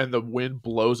and the wind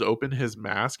blows open his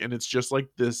mask and it's just like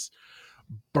this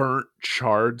burnt,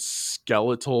 charred,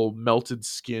 skeletal, melted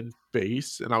skin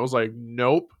face. And I was like,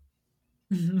 nope,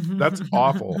 that's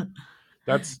awful.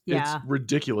 It's Yeah.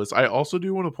 ridiculous. I also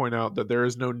do want to point out that there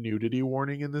is no nudity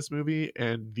warning in this movie,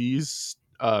 and these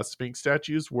Sphinx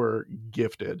statues were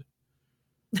gifted.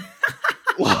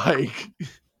 Like,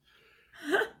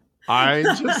 I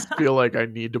just feel like I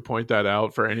need to point that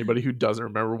out for anybody who doesn't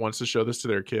remember, wants to show this to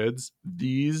their kids.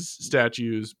 These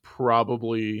statues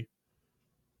probably,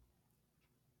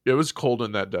 it was cold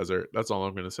in that desert. That's all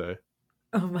I'm going to say.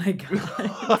 Oh my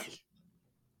god. Like,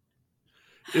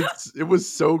 it was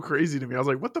so crazy to me. I was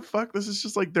like, what the fuck? This is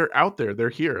just like they're out there. They're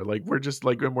here. Like we're just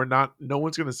like, and we're not, no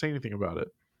one's going to say anything about it.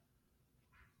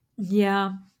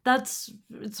 Yeah.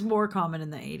 It's more common in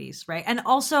the 80s, right? And I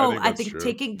also, think I that's think true.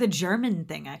 taking the German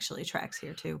thing actually tracks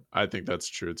here too. I think that's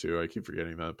true too. I keep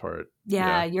forgetting that part.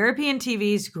 Yeah, Yeah. European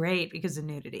TV is great because of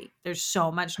nudity. There's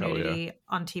so much Hell yeah. nudity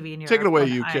on TV in Take it Europe.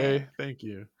 away, UK. Thank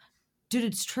you. Dude,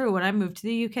 it's true. When I moved to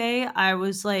the UK, I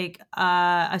was like,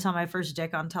 I saw my first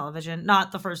dick on television.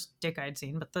 Not the first dick I'd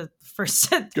seen, but the first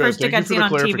Good. first dick Thank you I'd for seen the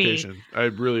on TV. clarification. I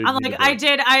really I'm like,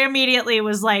 needed that. I immediately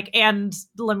was like, and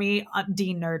let me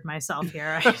de-nerd myself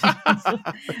here.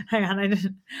 Hang on,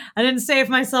 I didn't save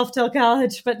myself till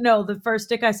college, but no, the first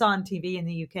dick I saw on TV in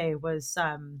the UK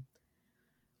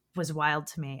was wild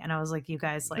to me, and I was like, you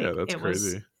guys, Yeah, like, that's it was,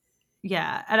 crazy.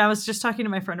 yeah. And I was just talking to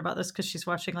my friend about this because she's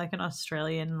watching like an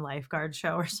Australian lifeguard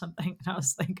show or something, and I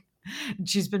was like,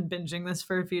 she's been binging this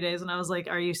for a few days, and I was like,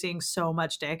 are you seeing so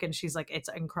much dick? And she's like, it's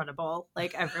incredible,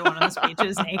 like everyone on this beach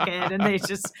is naked, and they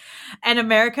just, and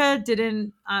America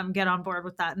didn't get on board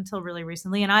with that until really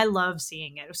recently, and I love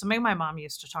seeing it. It was something my mom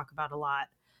used to talk about a lot,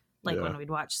 like Yeah. when we'd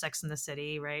watch Sex in the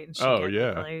City, right? And Oh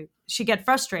yeah. she'd get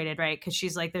frustrated, right? Because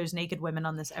she's like, there's naked women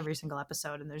on this every single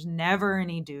episode, and there's never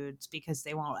any dudes because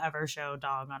they won't ever show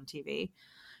dog on TV.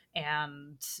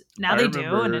 And now I they do,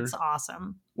 and remember it's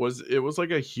awesome. it was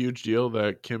like a huge deal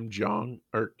that Ken Jong,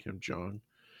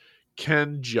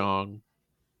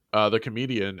 the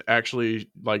comedian, actually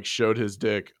like showed his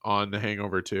dick on The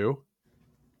Hangover 2.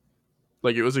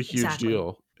 Like it was a huge Exactly.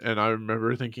 deal. And I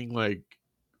remember thinking like,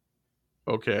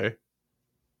 okay,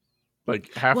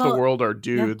 like half the Well, world are yeah.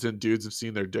 dudes and dudes have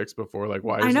seen their dicks before. Like,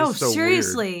 why I is know, this so weird?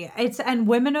 seriously. And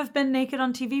women have been naked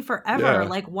on TV forever. Yeah.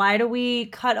 Like, why do we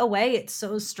cut away? It's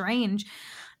so strange.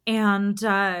 And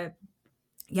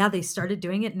yeah, they started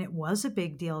doing it, and it was a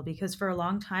big deal because for a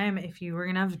long time, if you were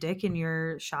gonna have dick in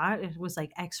your shot, it was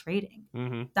like X rating.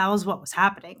 Mm-hmm. That was what was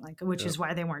happening, like, which Yep. is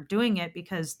why they weren't doing it,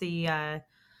 because the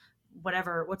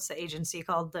what's the agency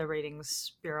called, the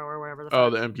ratings bureau or whatever the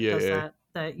Oh, fuck the that does MPAA,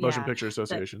 that, the Motion yeah, Picture the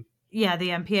Association, yeah, the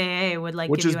MPAA would like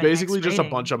which give is you an X basically just a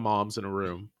bunch rating. of moms in a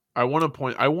room. I want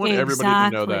everybody to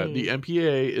know that the Exactly.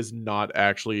 MPAA is not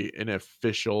actually an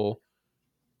official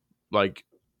like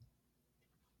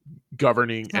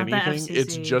governing It's not the anything.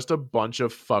 It's FCC. just a bunch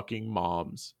of fucking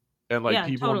moms and like Yeah,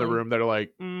 people in the totally. room that are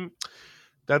like,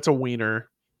 that's a wiener.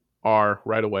 R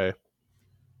right away.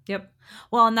 Yep.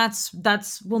 Well, and that's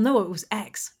well, no, it was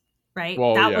X, right?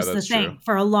 Well, That yeah, was the that's true. thing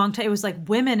for a long time. It was like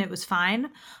women, it was fine,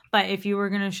 but if you were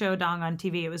going to show dong on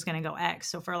TV, it was going to go X.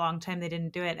 So for a long time, they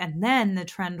didn't do it, and then the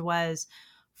trend was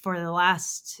for the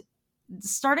last,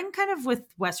 starting kind of with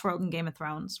Westworld and Game of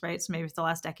Thrones, right? So maybe for the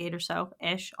last decade or so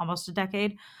ish, almost a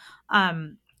decade.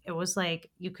 It was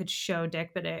like you could show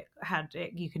dick, but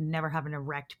you could never have an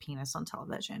erect penis on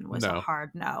television, was a No. hard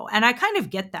no. And I kind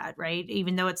of get that, right?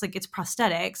 Even though it's like it's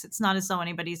prosthetics, it's not as though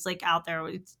anybody's like out there,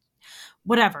 it's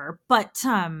whatever. But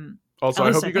Also, at I least hope I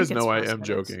you think guys it's know I am prosthetics.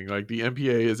 joking. Like the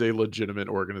MPA is a legitimate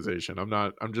organization.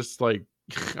 I'm just like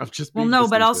I'm just Well, being no,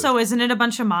 but facetious. also, isn't it a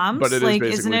bunch of But moms? it is Like,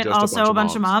 isn't basically it just a also bunch a of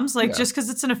bunch of moms. moms? Like, Yeah. just because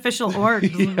it's an official org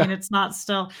doesn't Yeah. mean it's not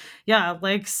still, yeah,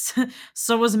 like,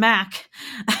 so was Mac.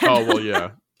 Oh, well,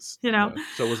 yeah. You know, Yeah.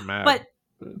 So was Mad.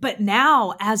 but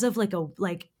now, as of like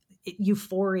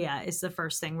Euphoria is the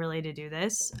first thing really to do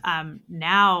this.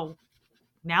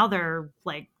 Now they're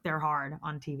hard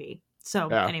on TV. So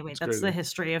Yeah, anyway, it's that's the crazy.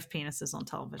 history of penises on I'm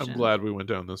television. glad we went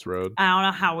down this road. I don't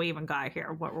know how we even got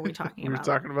here. What were we talking We were about?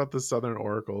 talking about the Southern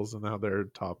Oracles and how they're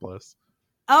topless.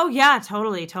 Oh yeah,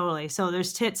 totally. So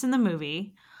there's tits in the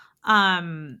movie.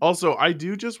 Also, I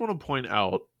do just want to point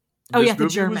out Oh yeah, this the movie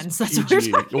was Germans. That's what we're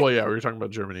PG. talking. Well, yeah, we were talking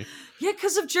about Germany. Yeah,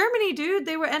 because of Germany, dude.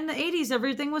 They were in the 80s.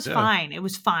 Everything was Yeah. fine. It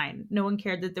was fine. No one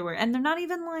cared that there were, and they're not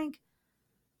even like,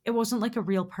 it wasn't like a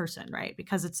real person, right?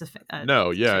 Because it's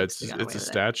No, yeah, fake, so they got it's away a with it.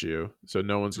 statue, so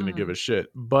no one's gonna give Mm. a shit.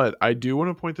 But I do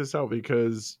want to point this out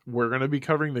because we're gonna be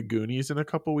covering the Goonies in a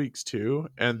couple weeks too,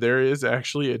 and there is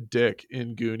actually a dick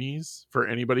in Goonies for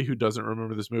anybody who doesn't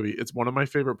remember this movie. It's one of my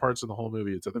favorite parts of the whole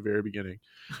movie. It's at the very beginning.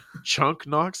 Chunk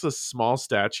knocks a small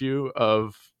statue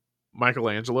of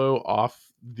Michelangelo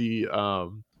off the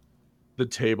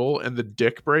table, and the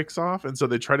dick breaks off, and so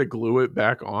they try to glue it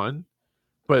back on,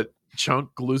 but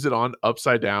Chunk glues it on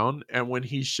upside down, and when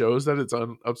he shows that it's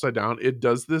on upside down, it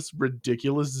does this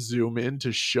ridiculous zoom in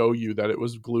to show you that it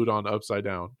was glued on upside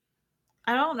down.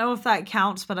 I don't know if that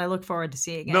counts, but I look forward to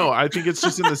seeing No, it. I think it's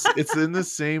just it's in the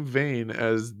same vein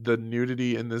as the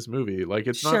nudity in this movie. Like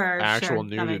it's not actual Sure.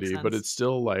 That makes nudity, but sense. it's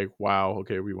still like, wow,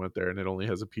 okay, we went there, and it only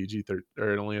has a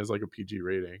or it only has like a PG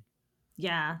rating.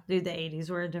 Yeah, dude, the 80s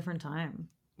were a different time.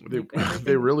 They Like they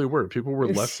everything. really were. People were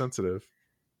less sensitive.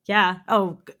 Yeah.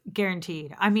 Oh,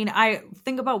 guaranteed. I mean, I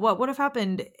think about what would have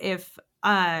happened if,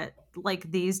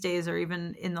 like these days or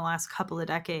even in the last couple of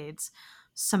decades,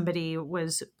 somebody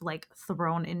was like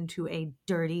thrown into a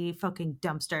dirty fucking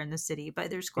dumpster in the city by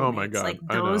their Oh my schoolmates. God. Like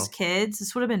I those know. kids,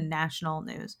 this would have been national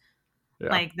news. Yeah.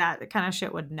 Like that kind of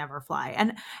shit would never fly.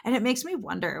 And it makes me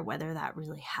wonder whether that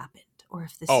really happened or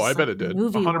if this Oh, I is like bet it the did.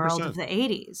 movie world of 100%. the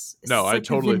 80s. Is No, this I like the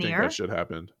totally think that veneer? should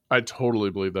happen. I totally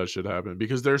believe that should happen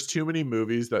because there's too many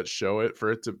movies that show it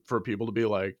for people to be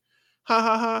like, ha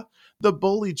ha ha, the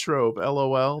bully trope,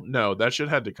 lol. No, that shit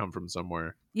had to come from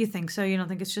somewhere. You think so? You don't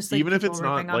think it's just like Even if people it's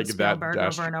ripping not on like that Spielberg over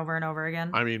dash. and over and over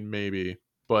again? I mean, maybe,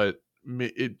 but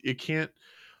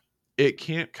it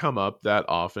can't come up that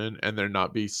often and there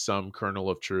not be some kernel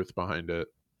of truth behind it.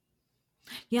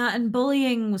 Yeah, and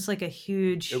bullying was like a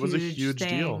It was a huge huge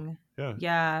deal. thing. Yeah.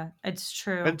 Yeah, it's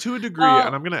true. And to a degree, and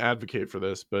Oh, I'm going to advocate for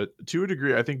this, but to a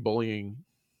degree, I think bullying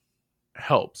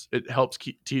helps. It helps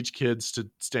teach kids to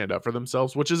stand up for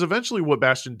themselves, which is eventually what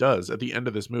Bastion does at the end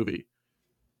of this movie.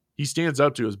 He stands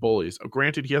up to his bullies.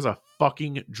 Granted, he has a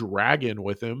fucking dragon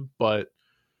with him, but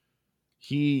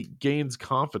he gains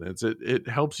confidence. It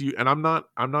helps you. And I'm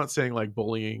not saying like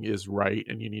bullying is right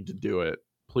and you need to do it.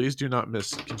 Please do not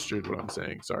misconstrue what I'm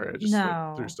saying. Sorry, I just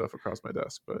like threw no. stuff across my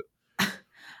desk, but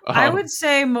I um would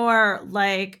say more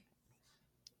like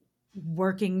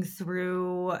working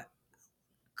through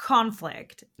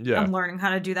conflict yeah, and learning how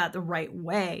to do that the right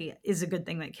way is a good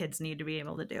thing that kids need to be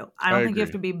able to do. I I don't think you have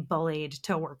agree. to be bullied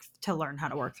to learn how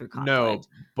to work through No, conflict.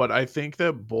 but I think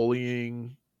that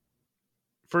bullying,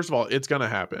 first of all, it's going to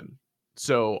happen.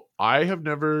 So I have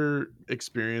never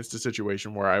experienced a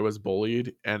situation where I was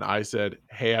bullied and I said,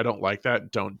 "Hey, I don't like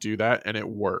that. Don't do that." And it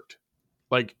worked.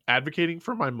 Like advocating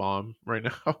for my mom right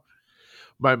now,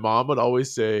 my mom would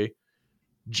always say,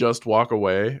 just walk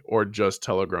away or just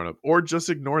tell a grown up or just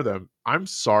ignore them. I'm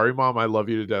sorry, mom. I love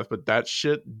you to death, but that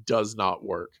shit does not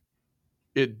work.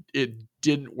 It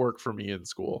didn't work for me in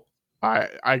school.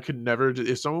 I could never,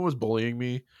 if someone was bullying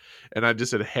me and I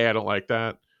just said, "Hey, I don't like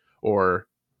that," or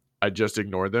I just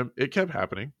ignored them, it kept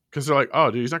happening because they're like, "Oh,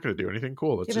 dude, he's not going to do anything.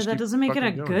 Cool. Let's Yeah, but just that keep doesn't make it a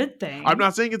fucking going." good I'm thing.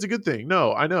 not saying it's a good thing.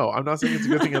 No, I know. I'm not saying it's a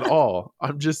good thing at all.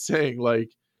 I'm just saying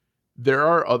like there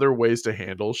are other ways to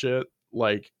handle shit.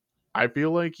 Like I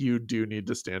feel like you do need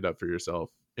to stand up for yourself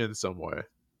in some way.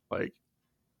 Like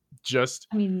just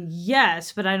I mean,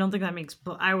 yes, but I don't think that makes.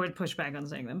 I would push back on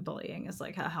saying that bullying is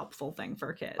like a helpful thing for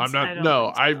I'm kids. I not don't no,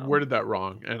 think I so. worded that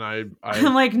wrong and I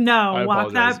I'm like, no, I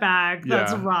walk that apologize. back.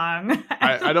 That's Yeah. wrong.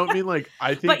 I don't mean like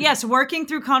I But think yes, working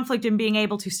through conflict and being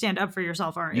able to stand up for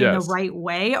yourself are in the yes, right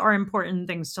way are important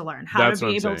things to learn. How to that's what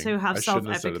be I'm able saying. to have I self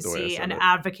shouldn't have said it the way I efficacy said and it.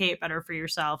 advocate better for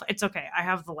yourself. It's okay. I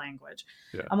have the language.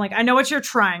 Yeah. I'm like, I know what you're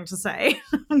trying to say.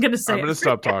 I'm going to say I'm it gonna for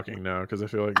stop you. talking now because I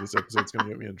feel like this episode's gonna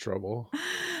get me in trouble.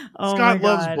 Oh my Scott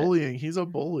loves God. bullying. He's a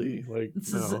bully. Like,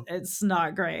 no. It's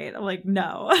not great. I'm like,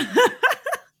 no.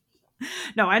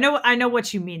 No, I know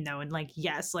what you mean though. And like,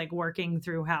 yes, like working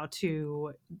through how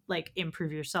to like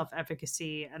improve your self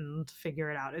efficacy and figure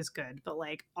it out is good. But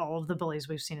like all of the bullies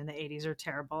we've seen in the 80s are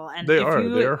terrible. And They are.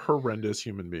 They are horrendous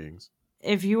human beings.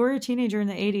 if you were a teenager in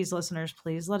the 80s, listeners,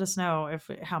 please let us know if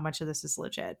how much of this is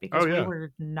legit Oh because we yeah.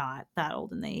 were not that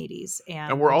old in the 80s.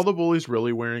 And were all And the bullies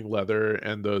really wearing leather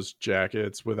and those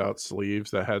jackets without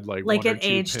sleeves that had like like one or at two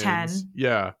age pins? 10,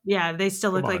 Yeah. yeah, they still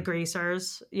Come look like on.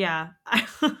 greasers. Yeah.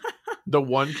 The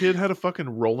one kid had a fucking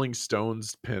Rolling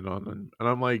Stones pin on him. And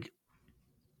I'm like,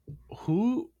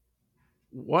 who?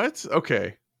 What?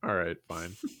 Okay. All right.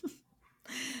 Fine.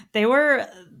 They were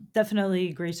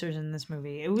definitely greasers in this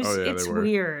movie. Oh yeah, they It's were.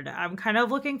 weird. I'm kind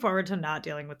of looking forward to not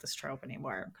dealing with this trope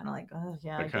anymore. I'm kind of like, oh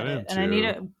yeah, I I get kind of am it. And I need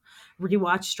too. to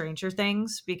rewatch Stranger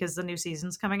Things because the new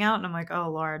season's coming out and I'm like, oh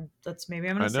Lord, that's maybe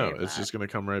I'm I gonna know. save It's that. just going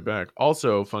to come right back.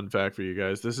 Also, fun fact for you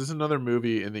guys, this is another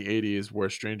movie in the 80s where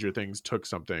Stranger Things took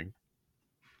something.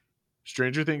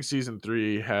 Stranger Things season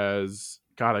 3 has,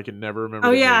 God, I can never remember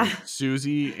Oh their yeah. name.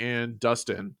 Susie and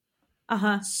Dustin.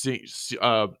 Uh-huh. It's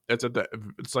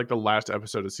like the last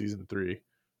episode of season 3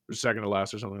 or second to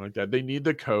last or something like that. They need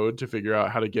the code to figure out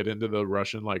how to get into the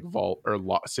Russian like vault or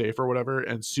safe or whatever,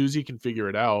 and Susie can figure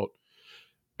it out.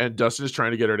 And Dustin is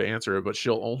trying to get her to answer it, but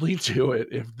she'll only do it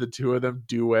if the two of them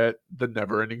duet the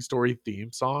NeverEnding Story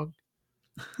theme song.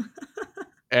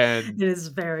 And It is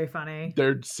very funny.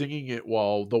 they're singing it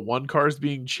while the one car is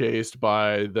being chased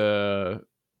by the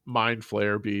mind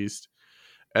flare beast,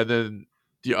 and then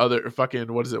the other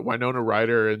fucking what is it? Winona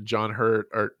Ryder and John Hurt,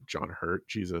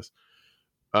 Jesus.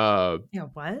 Uh, Yeah,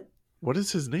 what? what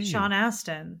is his Sean name?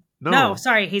 Astin. No, No,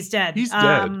 sorry, he's dead. he's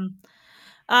dead.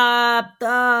 Uh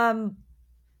um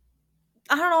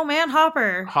I don't know, man,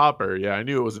 Hopper. Hopper. Yeah, I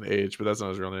knew it was an H, but that's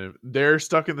not his real name. They're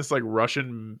stuck in this like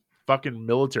Russian fucking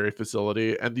military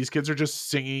facility, and these kids are just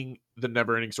singing the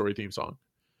NeverEnding Story theme song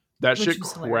That which shit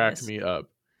was cracked hilarious. me up.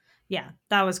 Yeah,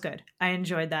 that was good. I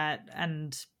enjoyed that,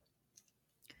 and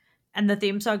the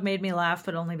theme song made me laugh,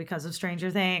 but only because of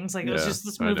Stranger Things. Like, it was Yeah, just,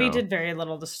 this I movie know. did very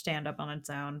little to stand up on its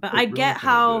own. But I It really get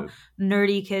kind of how did.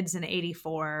 nerdy kids in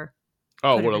 '84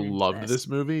 Oh, could have would have been into loved this. this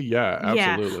movie. Yeah,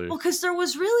 Yeah. absolutely. Well, because there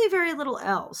was really very little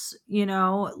else, you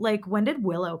know? Like, when did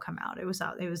Willow come out? It was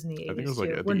out, it was in the I think it 80s was like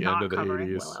too. at We're the end not of the covering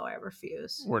 80s. Willow. I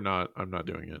refuse. We're not. I'm not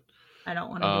doing it. I don't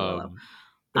want to do Willow. Um,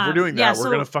 if we're doing Yeah, that, we're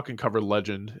gonna so fucking cover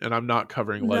Legend, and I'm not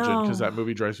covering Legend because no, that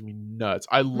movie drives me nuts.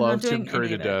 I I'm not love Tim doing Curry any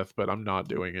to of it. death, but I'm not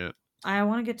doing it. I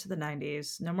want to get to the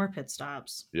 90s. No more pit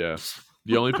stops. Yeah,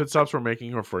 the only pit stops we're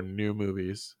making are for new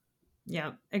movies.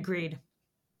 Yeah, agreed.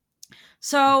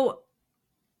 So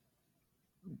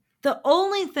the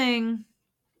only thing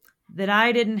that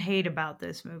I didn't hate about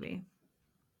this movie,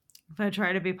 if I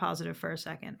try to be positive for a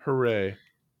second, Hooray!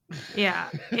 yeah,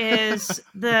 is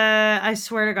the, I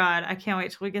swear to God, I can't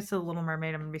wait till we get to the Little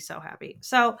Mermaid. I'm gonna be so happy.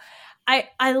 So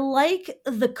I like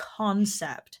the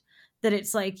concept that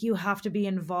it's like you have to be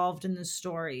involved in the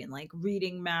story, and like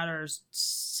reading matters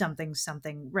something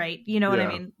something, right? You know what I Yeah,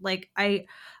 mean? Like I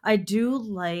do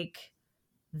like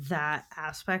that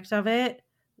aspect of it,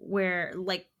 where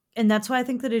like, and that's why I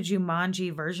think that a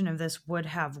Jumanji version of this would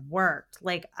have worked.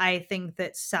 Like, I think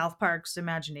that South Park's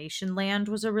Imagination Land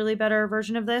was a really better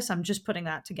version of this. I'm just putting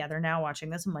that together now watching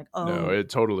this. I'm like, no, oh, it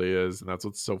totally is, and that's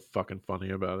what's so fucking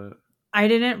funny about it. I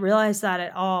didn't realize that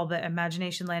at all, but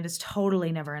Imagination Land is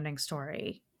totally Never Ending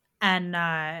Story. And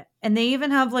they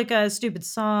even have like a stupid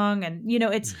song, and you know,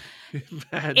 it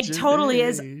totally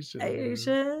is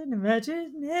Imagination.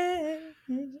 imagination.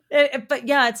 But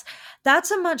yeah,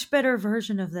 that's a much better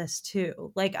version of this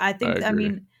too. Like, I I think, I agree.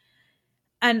 mean,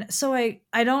 and so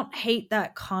I don't hate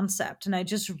that concept, and I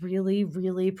just really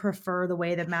really prefer the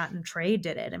way that Matt and Trey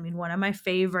did it. I mean, one of my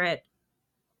favorite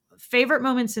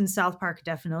moments in South Park,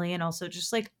 definitely, and also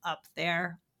just like up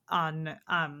there on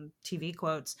TV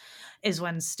quotes, is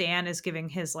when Stan is giving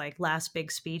his like last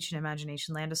big speech in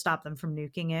Imagination Land to stop them from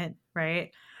nuking it,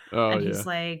 right? Oh And yeah,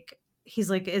 he's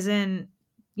like, isn't,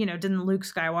 you know, didn't Luke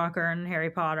Skywalker and Harry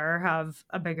Potter have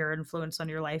a bigger influence on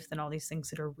your life than all these things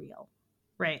that are real?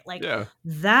 Right? Like, yeah.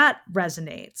 that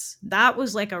resonates. That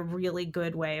was like a really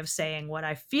good way of saying what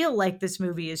I feel like this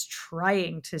movie is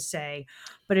trying to say,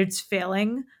 but it's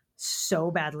failing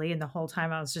so badly. And the whole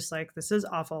time I was just like, this is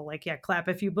awful. Like, yeah, clap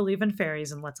if you believe in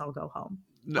fairies and let's all go home.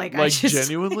 No, Like, I like just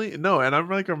genuinely no, and I'm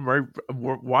right,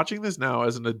 watching this now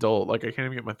as an adult. Like I can't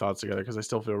even get my thoughts together because I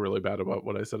still feel really bad about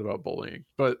what I said about bullying.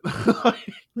 But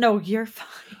no, you're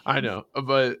I fine. know,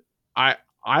 but I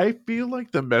I feel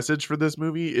like the message for this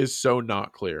movie is so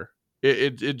not clear.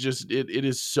 It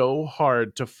is so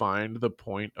hard to find the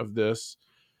point of this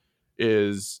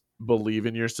is believe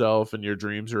in yourself and your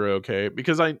dreams are okay,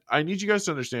 because I need you guys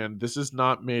to understand this is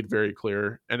not made very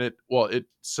clear, and it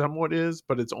somewhat is,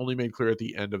 but it's only made clear at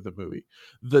the end of the movie.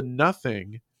 The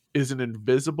nothing is an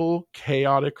invisible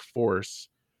chaotic force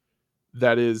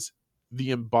that is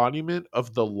the embodiment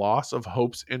of the loss of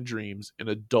hopes and dreams in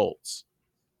adults,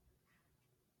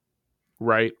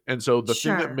 right? And so the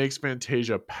thing that Sure. makes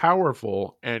Fantasia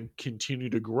powerful and continue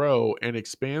to grow and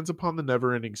expands upon the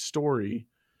never ending story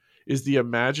is the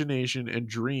imagination and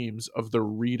dreams of the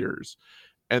readers.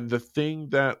 And the thing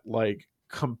that like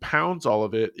compounds all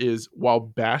of it is while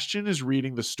Bastian is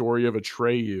reading the story of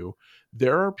Atreyu,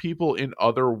 there are people in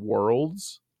other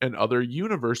worlds and other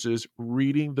universes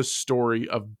reading the story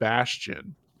of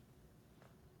Bastian.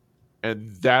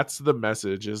 And that's the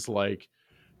message, is like,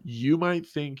 you might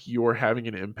think you're having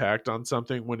an impact on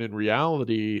something when in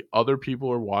reality other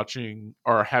people are watching,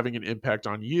 are having an impact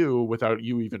on you without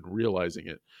you even realizing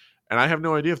it. And I have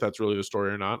no idea if that's really the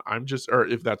story or not. I'm just, or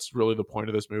if that's really the point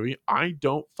of this movie. I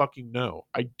don't fucking know.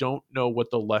 I don't know what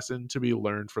the lesson to be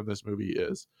learned from this movie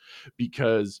is,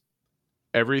 because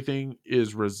everything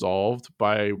is resolved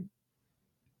by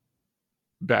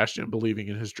Bastian believing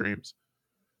in his dreams,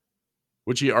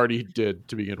 which he already did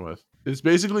to begin with. It's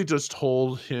basically just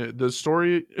told him the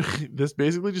story. This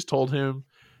basically just told him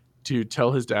to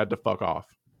tell his dad to fuck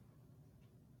off.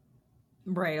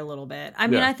 Right, a little bit. I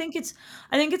mean, Yeah. I think it's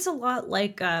a lot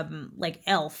like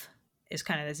Elf is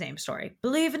kind of the same story.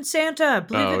 Believe in Santa,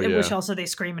 believe Oh it, which yeah. also they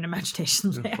scream in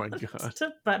Imagination Oh my Land god.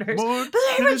 to Butters. More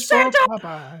Believe in finish for Santa.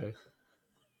 Popeye.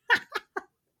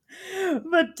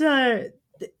 But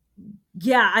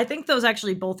yeah, I think those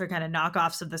actually both are kind of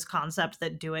knockoffs of this concept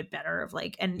that do it better, of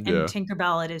like, and Yeah.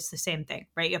 Tinkerbell, it is the same thing,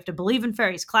 right? You have to believe in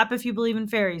fairies, clap if you believe in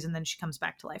fairies, and then she comes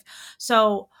back to life.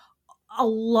 So a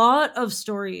lot of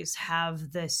stories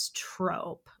have this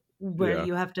trope where Yeah.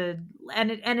 you have to,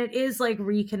 and it is like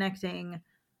reconnecting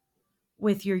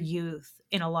with your youth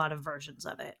in a lot of versions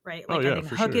of it, right? Oh Like I yeah, think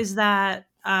for Hook sure. is that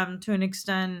to an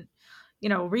extent,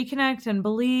 Reconnect and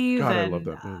Believe God, I love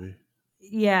and that movie.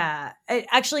 yeah.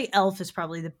 Actually Elf is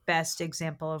probably the best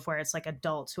example of where it's like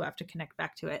adults who have to connect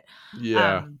back to it.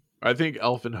 Yeah. Um I think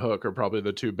Elf and Hook are probably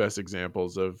the two best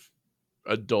examples of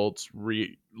adults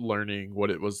relearning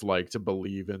what it was like to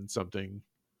believe in something.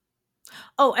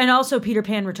 oh, and also Peter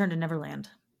Pan Return to Neverland,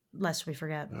 lest we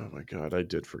forget. Oh my god, I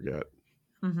did forget.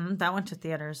 That went to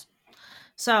theaters.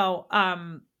 So,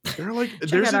 They're like check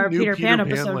there's out a our new Peter Peter Pan Pan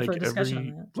episode for like a discussion on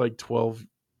every that. like 12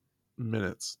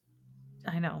 minutes.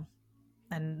 I know.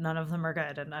 And none of them are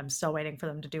good. And I'm still waiting for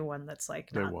them to do one that's like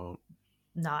They won't.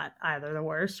 not either the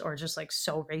worst or just like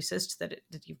so racist that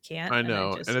you can't. I And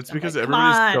know. And it's I'm because like, come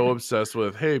everybody's so on. obsessed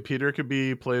with, hey, Peter could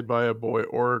be played by a boy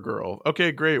or a girl.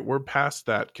 Okay, great. We're past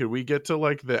that. Could we get to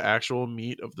like the actual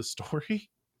meat of the story?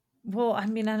 Well, I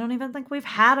mean, I don't even think we've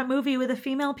had a movie with a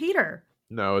female Peter.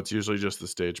 No, it's usually just the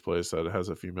stage plays that has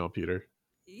a female Peter.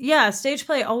 Yeah, stage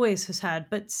play always has had,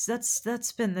 but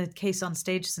that's been the case on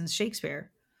stage since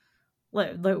Shakespeare,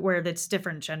 where it's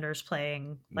different genders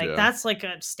playing. Like Yeah. that's like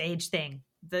a stage thing.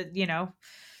 That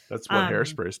That's what um,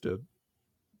 Hairspray did.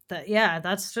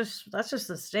 that's just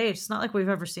the stage. It's not like we've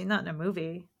ever seen that in a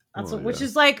movie. Oh Which yeah.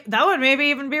 is like that would maybe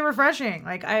even be refreshing.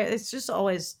 It's just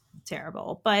always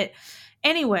terrible. But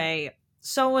anyway,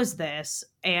 so was this,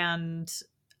 and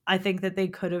I think that they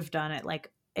could have done it like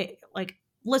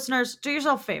listeners, do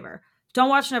yourself a favor. Don't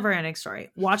watch NeverEnding Story.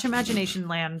 Watch Imagination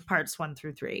Land parts 1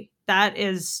 through 3. That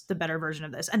is the better version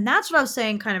of this, and that's what I was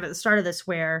saying kind of at the start of this,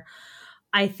 where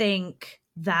I think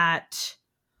that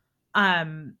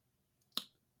um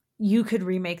you could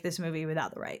remake this movie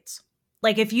without the rights.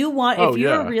 Like if you Oh were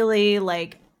yeah. really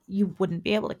like you wouldn't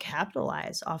be able to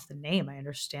capitalize off the name. I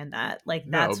understand that. Like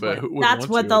No, but who would want to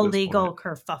the at this point? legal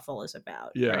kerfuffle is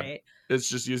about, Yeah. right? It's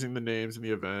just using the names and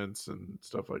the events and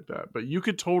stuff like that. But you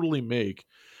could totally make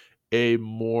a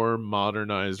more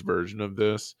modernized version of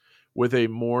this with a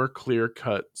more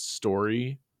clear-cut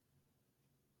story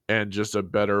and just a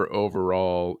better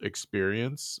overall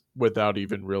experience without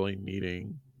even really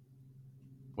needing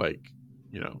like,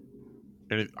 you know,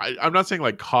 and I'm not saying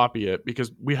like copy it,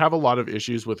 because we have a lot of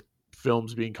issues with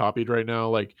films being copied right now.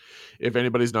 Like, if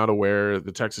anybody's not aware,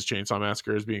 the Texas Chainsaw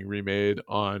Massacre is being remade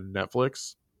on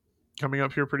Netflix coming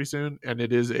up here pretty soon, and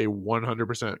it is a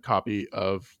 100% copy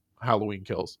of Halloween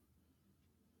Kills.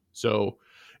 So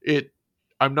it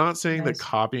I'm not saying that Nice.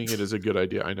 copying it is a good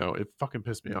idea. I know it fucking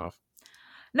pissed me off.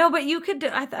 No, but you could do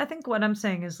I think what I'm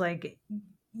saying is like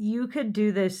you could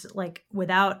do this like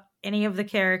without any of the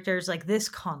characters. Like this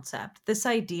concept, this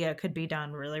idea could be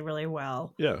done really, really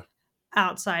well Yeah,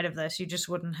 outside of this. You just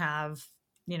wouldn't have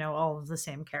all of the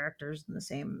same characters and the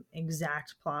same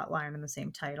exact plot line and the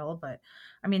same title. But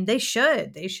I mean they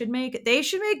should make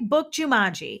book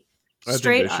Jumanji. I think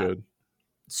Straight they up, should.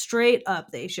 straight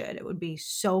up they should. It would be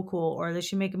so cool. Or they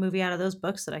should make a movie out of those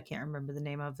books that I can't remember the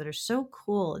name of, that are so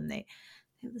cool, and they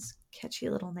have this catchy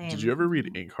little Did you name. ever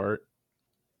read Inkheart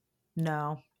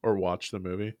No. or watch the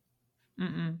movie?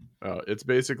 Mm-mm. It's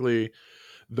basically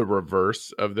the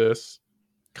reverse of this.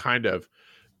 Kind of.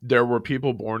 There were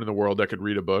people born in the world that could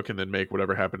read a book and then make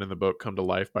whatever happened in the book come to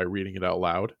life by reading it out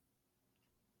loud.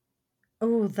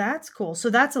 Oh, that's cool. So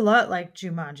that's a lot like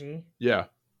Jumanji. Yeah.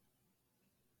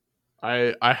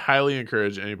 I highly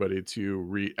encourage anybody to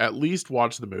read, at least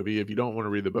watch the movie. If you don't want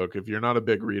to read the book, if you're not a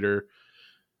big reader,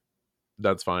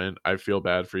 that's fine. I feel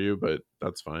bad for you, but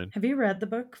that's fine. Have you read the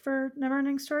book for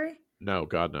Neverending Story? No,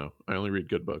 God no. I only read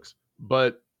good books.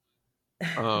 But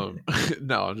no,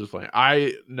 I'm just playing.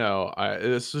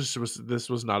 This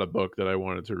was not a book that I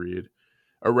wanted to read.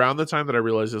 Around the time that I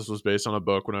realized this was based on a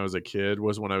book when I was a kid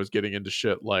was when I was getting into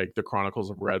shit like The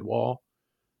Chronicles of Redwall,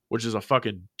 which is a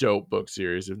fucking dope book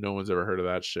series if no one's ever heard of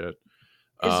that shit.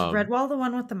 Is Um Redwall the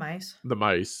one with the mice? the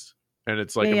mice, and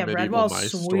it's Yeah, like a yeah, medieval Redwall's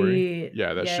mice story. sweet.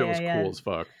 Yeah, that Yeah, shit yeah, was yeah. cool as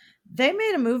fuck. They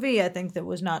made a movie, I think, that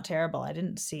was not terrible. I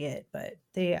didn't see it, but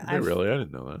Did they really? I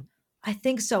didn't know that. I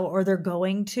think so, or they're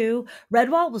going to.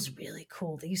 Redwall was really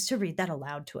cool. They used to read that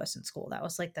aloud to us in school. That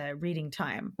was like the reading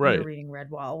time. We were Right. reading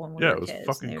Redwall when we Yeah, were it was kids, and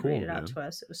fucking they would read cool, it out man. to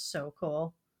us. It was so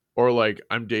cool. Or like,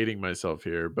 I'm dating myself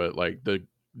here, but like the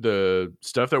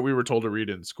stuff that we were told to read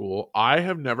in school, I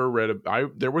have never read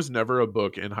there was never a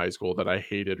book in high school that I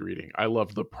hated reading. I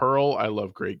loved The Pearl, I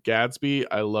love Great Gatsby,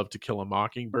 I love To Kill a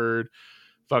Mockingbird,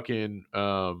 fucking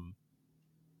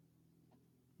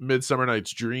Midsummer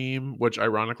Night's Dream, which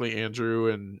ironically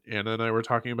Andrew and Anna and I were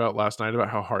talking about last night about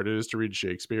how hard it is to read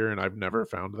Shakespeare, and I've never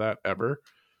found that ever.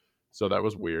 So that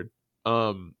was weird.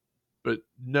 But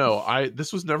no,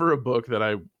 this was never a book that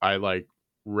I like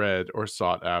read or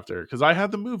sought after, because I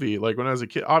had the movie like when I was a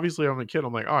kid. Obviously, I'm a kid.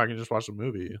 I'm like, oh, I can just watch the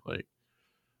movie. Like,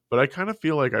 but I kind of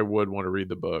feel like I would want to read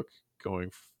the book.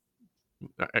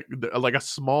 Like a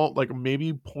small, like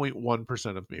maybe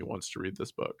 0.1% of me wants to read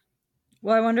this book.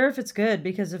 Well, I wonder if it's good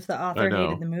because if the I author hated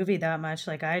know. the movie that much,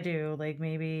 like I do, like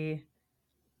maybe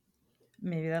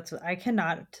that's what I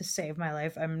cannot to save my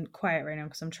life. I'm quiet right now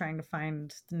because I'm trying to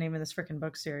find the name of this freaking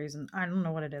book series and I don't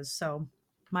know what it is. So,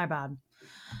 my bad.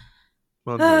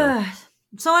 Unreal.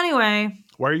 So anyway,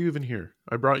 Why are you even here?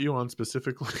 I brought you on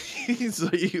specifically so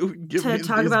you give to me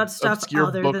talk these about stuff obscure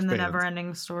other book than the fans.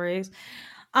 NeverEnding Stories.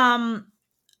 Um,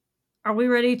 are we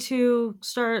ready to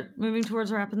start moving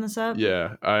towards wrapping this up?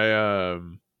 Yeah, I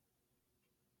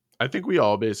think we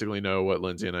all basically know what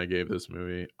Lindsay and I gave this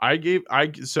movie.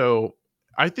 So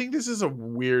I think this is a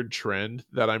weird trend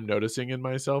that I'm noticing in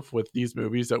myself with these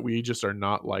movies that we just are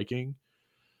not liking.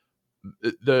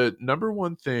 The number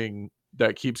one thing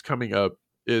that keeps coming up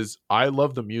is I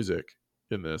love the music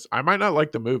in this. I might not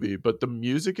like the movie, but the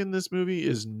music in this movie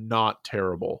is not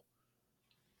terrible.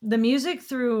 The music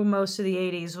through most of the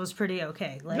 80s was pretty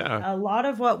okay. Like Yeah. a lot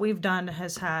of what we've done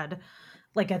has had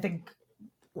like I think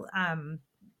um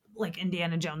like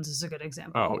Indiana Jones is a good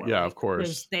example Oh, where yeah, of like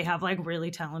course. they have like really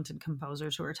talented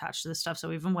composers who are attached to this stuff.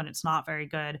 So even when it's not very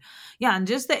good, yeah, and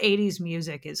just the 80s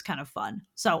music is kind of fun.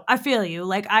 So I feel you.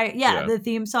 Like Yeah. the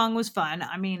theme song was fun.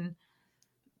 I mean,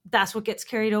 that's what gets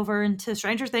carried over into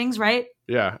Stranger Things, right?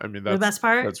 Yeah, I mean The best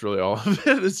part. that's really all of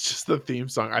it. It's just the theme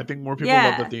song. I think more people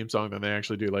love the Yeah, theme song than they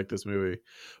actually do like this movie.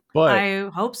 But I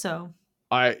hope so.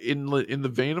 in the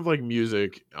vein of like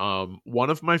music, one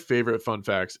of my favorite fun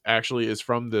facts actually is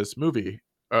from this movie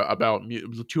about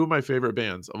two of my favorite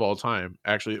bands of all time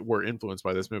actually were influenced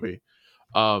by this movie.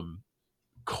 Um,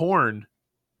 Korn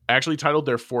actually titled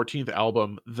their 14th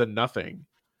album "The Nothing,"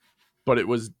 but it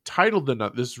was titled "The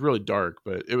Nothing." This is really dark,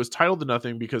 but it was titled "The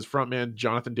Nothing" because frontman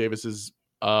Jonathan Davis's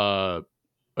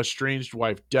estranged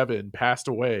wife Devin passed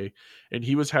away, and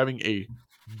he was having a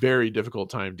very difficult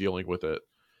time dealing with it.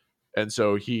 And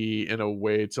so he, in a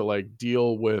way to like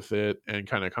deal with it and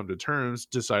kind of come to terms,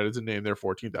 decided to name their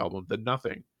 14th album The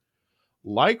Nothing.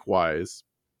 Likewise,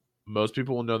 most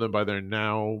people will know them by their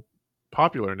now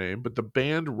popular name, but the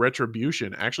band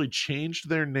Retribution actually changed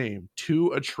their name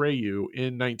to Atreyu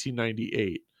in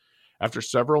 1998 after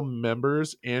several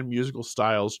members and musical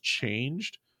styles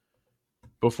changed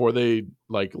before they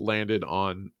like landed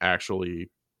on actually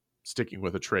sticking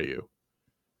with Atreyu.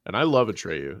 And I love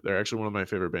Atreyu. They're actually one of my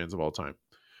favorite bands of all time.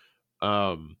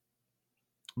 Um,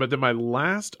 but then my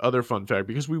last other fun fact,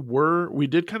 because we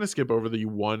did kind of skip over the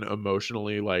one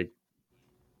emotionally like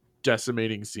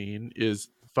decimating scene, is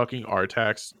fucking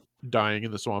Artax dying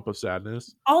in the swamp of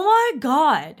sadness. Oh my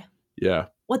god. Yeah,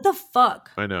 What the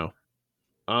fuck? I know.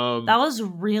 That was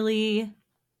really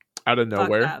Out of fucked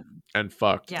nowhere up. and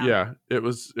fucked. Yeah. Yeah, it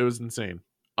was insane.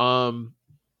 Um,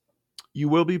 you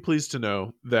will be pleased to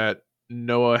know that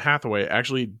Noah Hathaway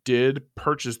actually did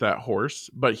purchase that horse,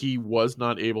 but he was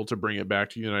not able to bring it back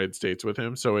to the United States with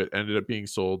him, so it ended up being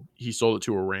sold. He sold it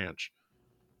to a ranch,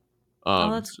 Oh,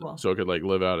 that's cool. so it could like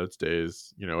live out its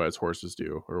days, as horses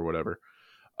do or whatever.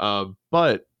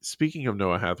 But speaking of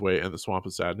Noah Hathaway and the Swamp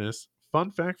of Sadness,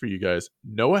 fun fact for you guys: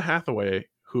 Noah Hathaway,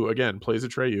 who again plays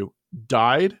Atreyu,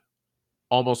 died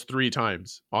almost 3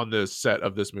 times on the set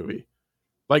of this movie.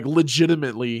 Like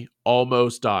legitimately,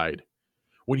 almost died.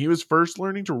 When he was first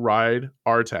learning to ride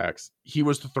Artax, he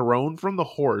was thrown from the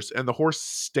horse and the horse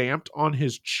stamped on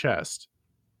his chest.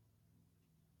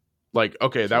 Like,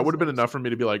 okay, that would have been Jesus. enough for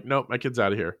me to be like, nope, my kid's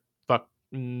out of here. Fuck.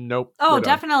 Nope, Oh, we're done.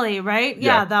 definitely, right?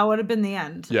 Yeah. Yeah, that would have been the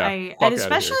end. Yeah. And Fuck out of here.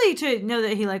 especially to know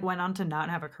that he like went on to not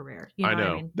have a career. You I know what I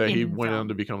know mean? that he In went on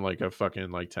to film. become like a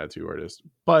fucking like tattoo artist.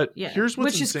 But Yeah, here's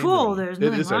what's which is insane to cool. me. There's It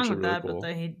nothing is wrong actually with really that, but cool.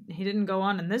 that he didn't go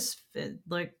on in this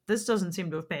like this doesn't seem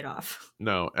to have paid off.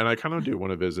 No, and I kind of do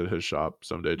want to visit his shop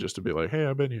someday just to be like, hey,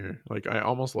 I've been here. Like, I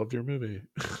almost loved your movie.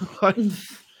 Like,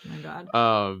 Oh my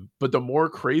god. but the more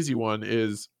crazy one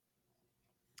is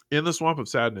in the Swamp of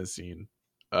Sadness scene.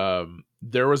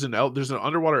 There's an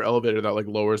underwater elevator that like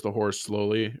lowers the horse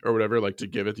slowly or whatever, like to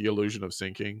give it the illusion of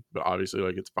sinking, but obviously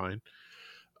like it's fine.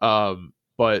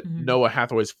 But Mhm. Noah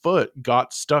Hathaway's foot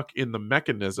got stuck in the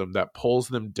mechanism that pulls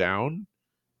them down,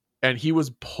 and he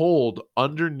was pulled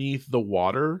underneath the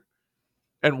water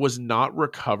and was not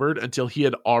recovered until he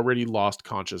had already lost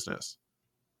consciousness.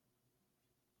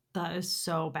 That is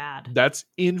so bad. That's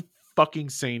in fucking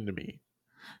sane to me.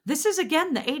 This is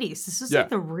again the 80s. This is Yeah. like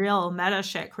the real meta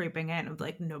shit creeping in of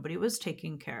like nobody was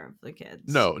taking care of the kids.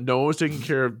 No one was taking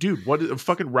care of. Dude, what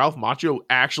fucking Ralph Macchio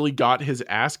actually got his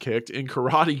ass kicked in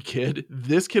Karate Kid.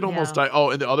 This kid almost Yeah. died. Oh,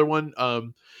 and the other one,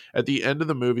 at the end of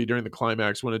the movie during the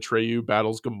climax when Atreyu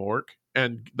battles Gamork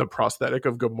and the prosthetic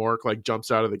of Gamork like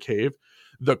jumps out of the cave,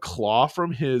 the claw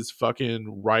from his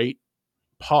fucking right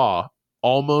paw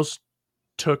almost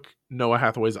took Noah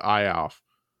Hathaway's eye off.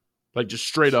 Like just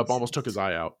straight up almost took his Jesus.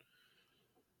 eye out.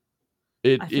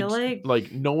 I feel It's like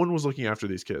like no one was looking after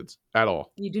these kids at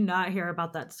all. you do not hear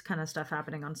about that kind of stuff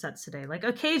happening on sets today. Like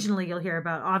occasionally you'll hear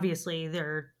about, obviously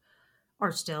there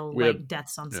are still We have like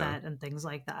deaths on yeah, set and things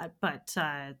like that, but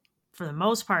for the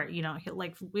most part, you don't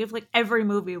like we have like every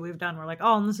movie we've done, we're like,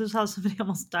 oh, and this is how somebody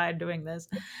almost died doing this,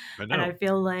 I and know. I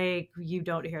feel like you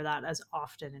don't hear that as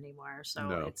often anymore. So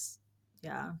No. it's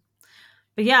yeah,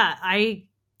 but yeah, I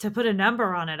to put a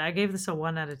number on it, I gave this a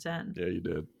 1 out of 10. Yeah, you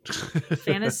did.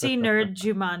 Fantasy nerd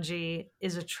Jumanji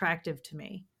is attractive to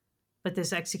me, but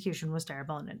this execution was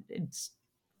terrible, and it's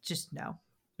just no.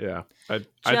 Yeah. I think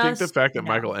the Just fact that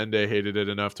Michael no. Ende hated it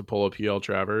enough to pull a PL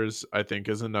Travers, I think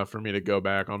is enough for me to go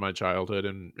back on my childhood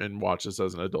and watch this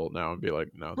as an adult now and be like,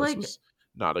 no, this Like, was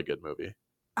not a good movie.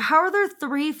 how are there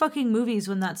 3 fucking movies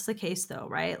when that's the case, though,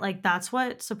 right? Like, that's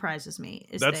what surprises me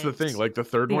is That's the that thing. Like the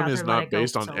third the one author is let not it go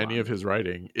based for on so any of long. his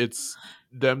writing. It's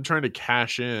them trying to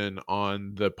cash in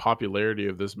on the popularity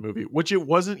of this movie, which it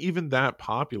wasn't even that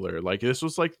popular. Like this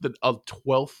was like the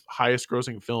 12th highest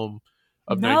grossing film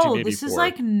of No, this is 1984.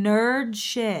 like nerd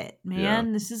shit, Yeah.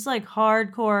 man. This is like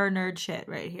hardcore nerd shit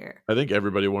right here. I think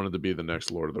everybody wanted to be the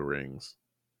next Lord of the Rings.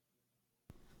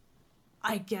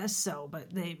 I guess so, but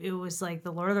it was like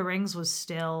the Lord of the Rings was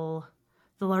still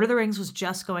the Lord of the Rings was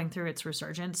just going through its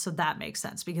resurgence, so that makes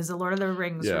sense because the Lord of the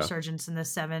Rings Yeah. resurgence in the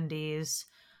 70s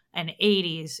and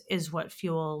 80s is what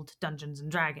fueled Dungeons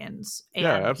and Dragons,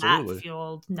 Yeah, and that absolutely.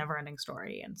 fueled NeverEnding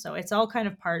Story. And so it's all kind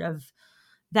of part of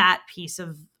that piece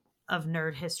of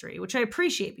nerd history, which I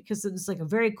appreciate because it's like a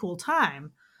very cool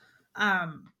time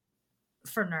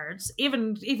for nerds.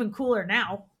 Even cooler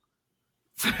now.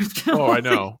 Oh, I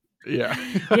know. Yeah.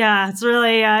 Yeah, it's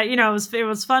really it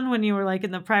was fun when you were like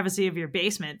in the privacy of your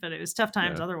basement, but it was tough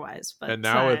times Yeah. otherwise. And But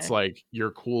now it's like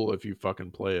you're cool if you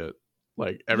fucking play it.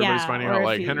 Like everybody's yeah, finding or out if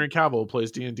like you Henry Cavill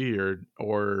plays D&D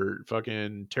or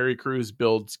fucking Terry Crews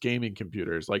builds gaming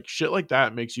computers. Like shit like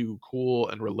that makes you cool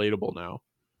and relatable now.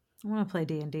 I want to play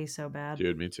D&D so bad.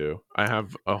 Dude, me too. I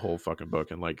have a whole fucking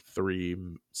book and like 3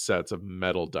 sets of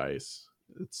metal dice.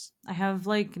 It's I have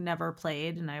like never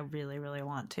played and I really really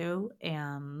want to,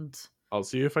 and I'll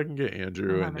see if I can get I don't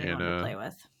Andrew have and anyone to Anna play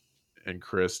with. and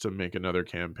Chris to make another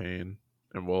campaign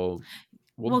and we'll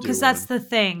Well, do because that's one. the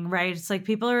thing, right? It's like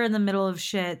people are in the middle of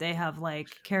shit. They have like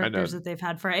I know. characters that they've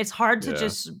had for. It's hard to Yeah.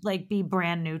 just like be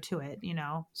brand new to it, It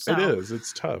So is.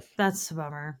 It's tough. that's a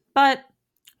bummer. But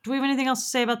do we have anything else to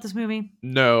say about this movie?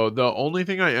 No, the only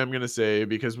thing I am going to say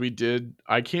because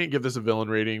I can't give this a villain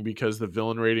rating because the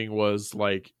villain rating was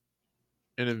like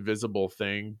an invisible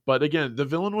thing. But again, the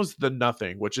villain was the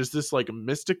Nothing, which is this like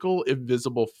mystical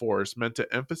invisible force meant to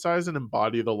emphasize and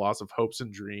embody the loss of hopes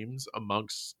and dreams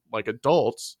amongst like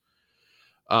adults.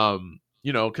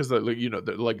 Because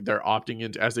like they're opting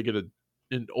into as they get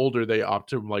older, they opt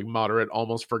to like moderate,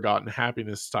 almost forgotten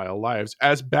happiness style lives,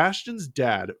 as Bastion's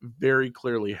dad very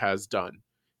clearly has done.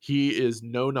 He is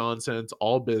no nonsense,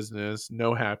 all business,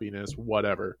 no happiness,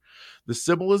 whatever. The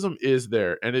symbolism is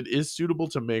there, and it is suitable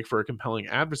to make for a compelling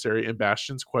adversary in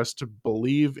Bastion's quest to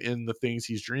believe in the things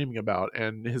he's dreaming about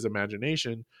and his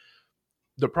imagination.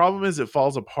 The problem is it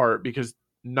falls apart because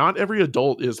not every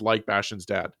adult is like Bastion's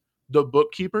dad. The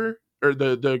bookkeeper or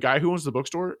the guy who owns the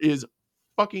bookstore is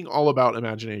fucking all about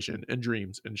imagination and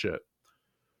dreams and shit.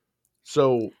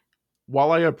 So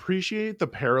while I appreciate the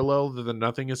parallel that the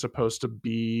Nothing is supposed to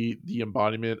be the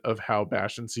embodiment of how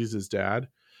Bastion sees his dad,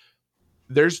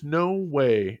 there's no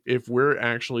way if we're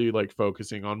actually like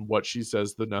focusing on what she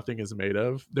says the Nothing is made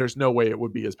of, there's no way it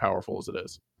would be as powerful as it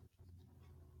is.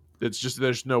 It's just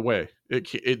there's no way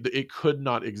it could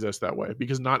not exist that way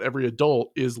because not every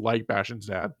adult is like Bastion's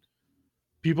dad.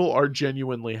 People are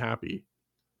genuinely happy.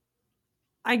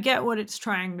 I get what it's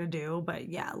trying to do, but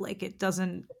yeah, like it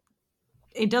doesn't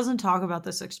talk about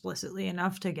this explicitly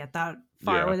enough to get that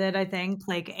far Yeah. with it, I think.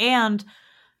 Like, and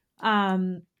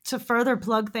to further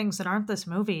plug things that aren't this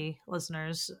movie,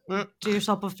 listeners, Eh, do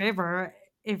yourself a favor.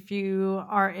 If you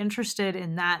are interested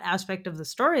in that aspect of the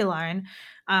storyline,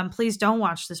 please don't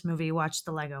watch this movie. Watch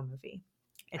the Lego movie.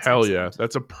 It's Hell yeah. excellent.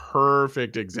 That's a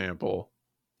perfect example.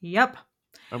 Yep.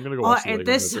 I'm gonna go watch the Lego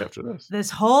This movie after this. this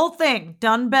whole thing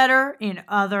done better in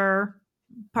other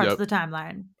parts of Yep. the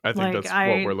timeline. I think Like that's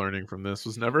what we're learning from this.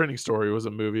 Was NeverEnding Story was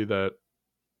a movie that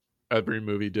every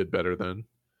movie did better than.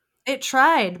 It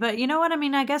tried, but you know what I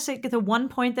mean? I guess the one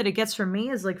point that it gets from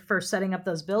me is like for setting up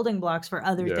those building blocks for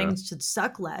other Yeah. things to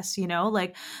suck less, you know?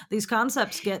 Like these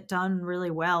concepts get done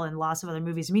really well in lots of other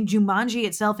movies. I mean, Jumanji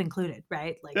itself included,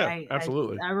 right? Like Yeah,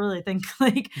 absolutely. I really think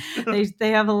like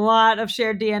they have a lot of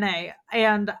shared DNA.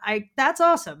 And I that's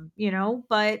awesome, you know,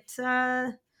 but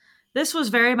this was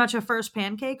very much a first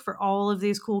pancake for all of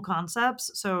these cool concepts.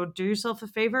 So do yourself a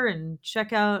favor and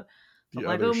check out the The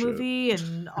other Lego shit. movie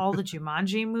and all the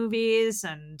Jumanji movies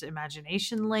and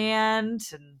Imagination Land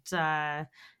and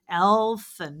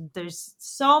Elf. And there's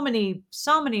so many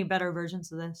better versions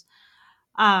of this.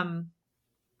 Um,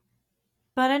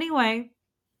 but anyway,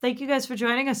 thank you guys for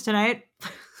joining us tonight.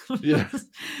 Yeah.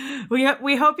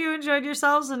 We hope you enjoyed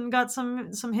yourselves and got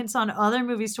some hints on other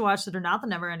movies to watch that are not the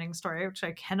Never Ending Story, which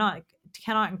I cannot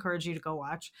encourage you to go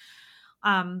watch.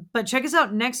 But check us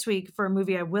out next week for a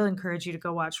movie I will encourage you to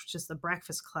go watch, which is The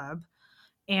Breakfast Club.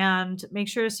 And make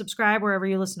sure to subscribe wherever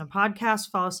you listen to podcasts.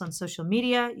 Follow us on social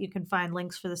media. You can find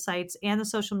links for the sites and the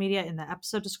social media in the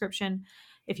episode description.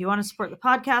 If you want to support the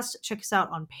podcast, check us out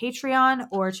on Patreon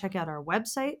or check out our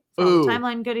website for all the Ooh,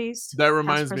 timeline goodies, that past,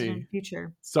 reminds present, me. and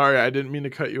future. Sorry, I didn't mean to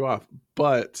cut you off,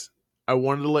 but I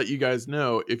wanted to let you guys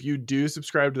know if you do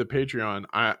subscribe to the Patreon,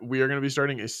 we are going to be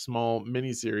starting a small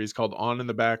mini series called On in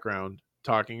the Background,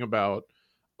 talking about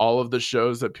all of the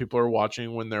shows that people are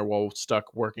watching when they're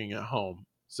stuck working at home.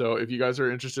 So if you guys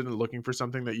are interested in looking for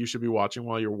something that you should be watching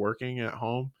while you're working at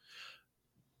home,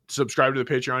 subscribe to the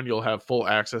Patreon. You'll have full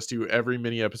access to every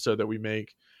mini episode that we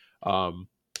make.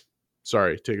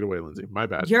 Sorry, take it away, Lindsay. My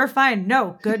bad. You're fine.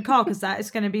 No, good call, because that is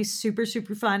going to be super,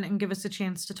 super fun and give us a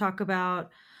chance to talk about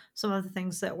some of the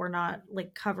things that we're not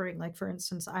like covering. Like, for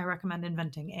instance, I recommend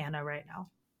Inventing Anna right now.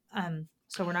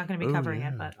 So we're not going to be covering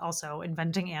it, but also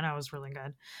Inventing Anna was really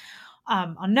good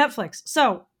on Netflix.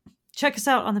 So check us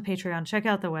out on the Patreon, check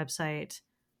out the website,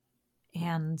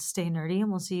 and stay nerdy. And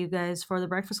we'll see you guys for The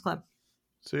Breakfast Club.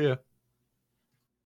 See ya.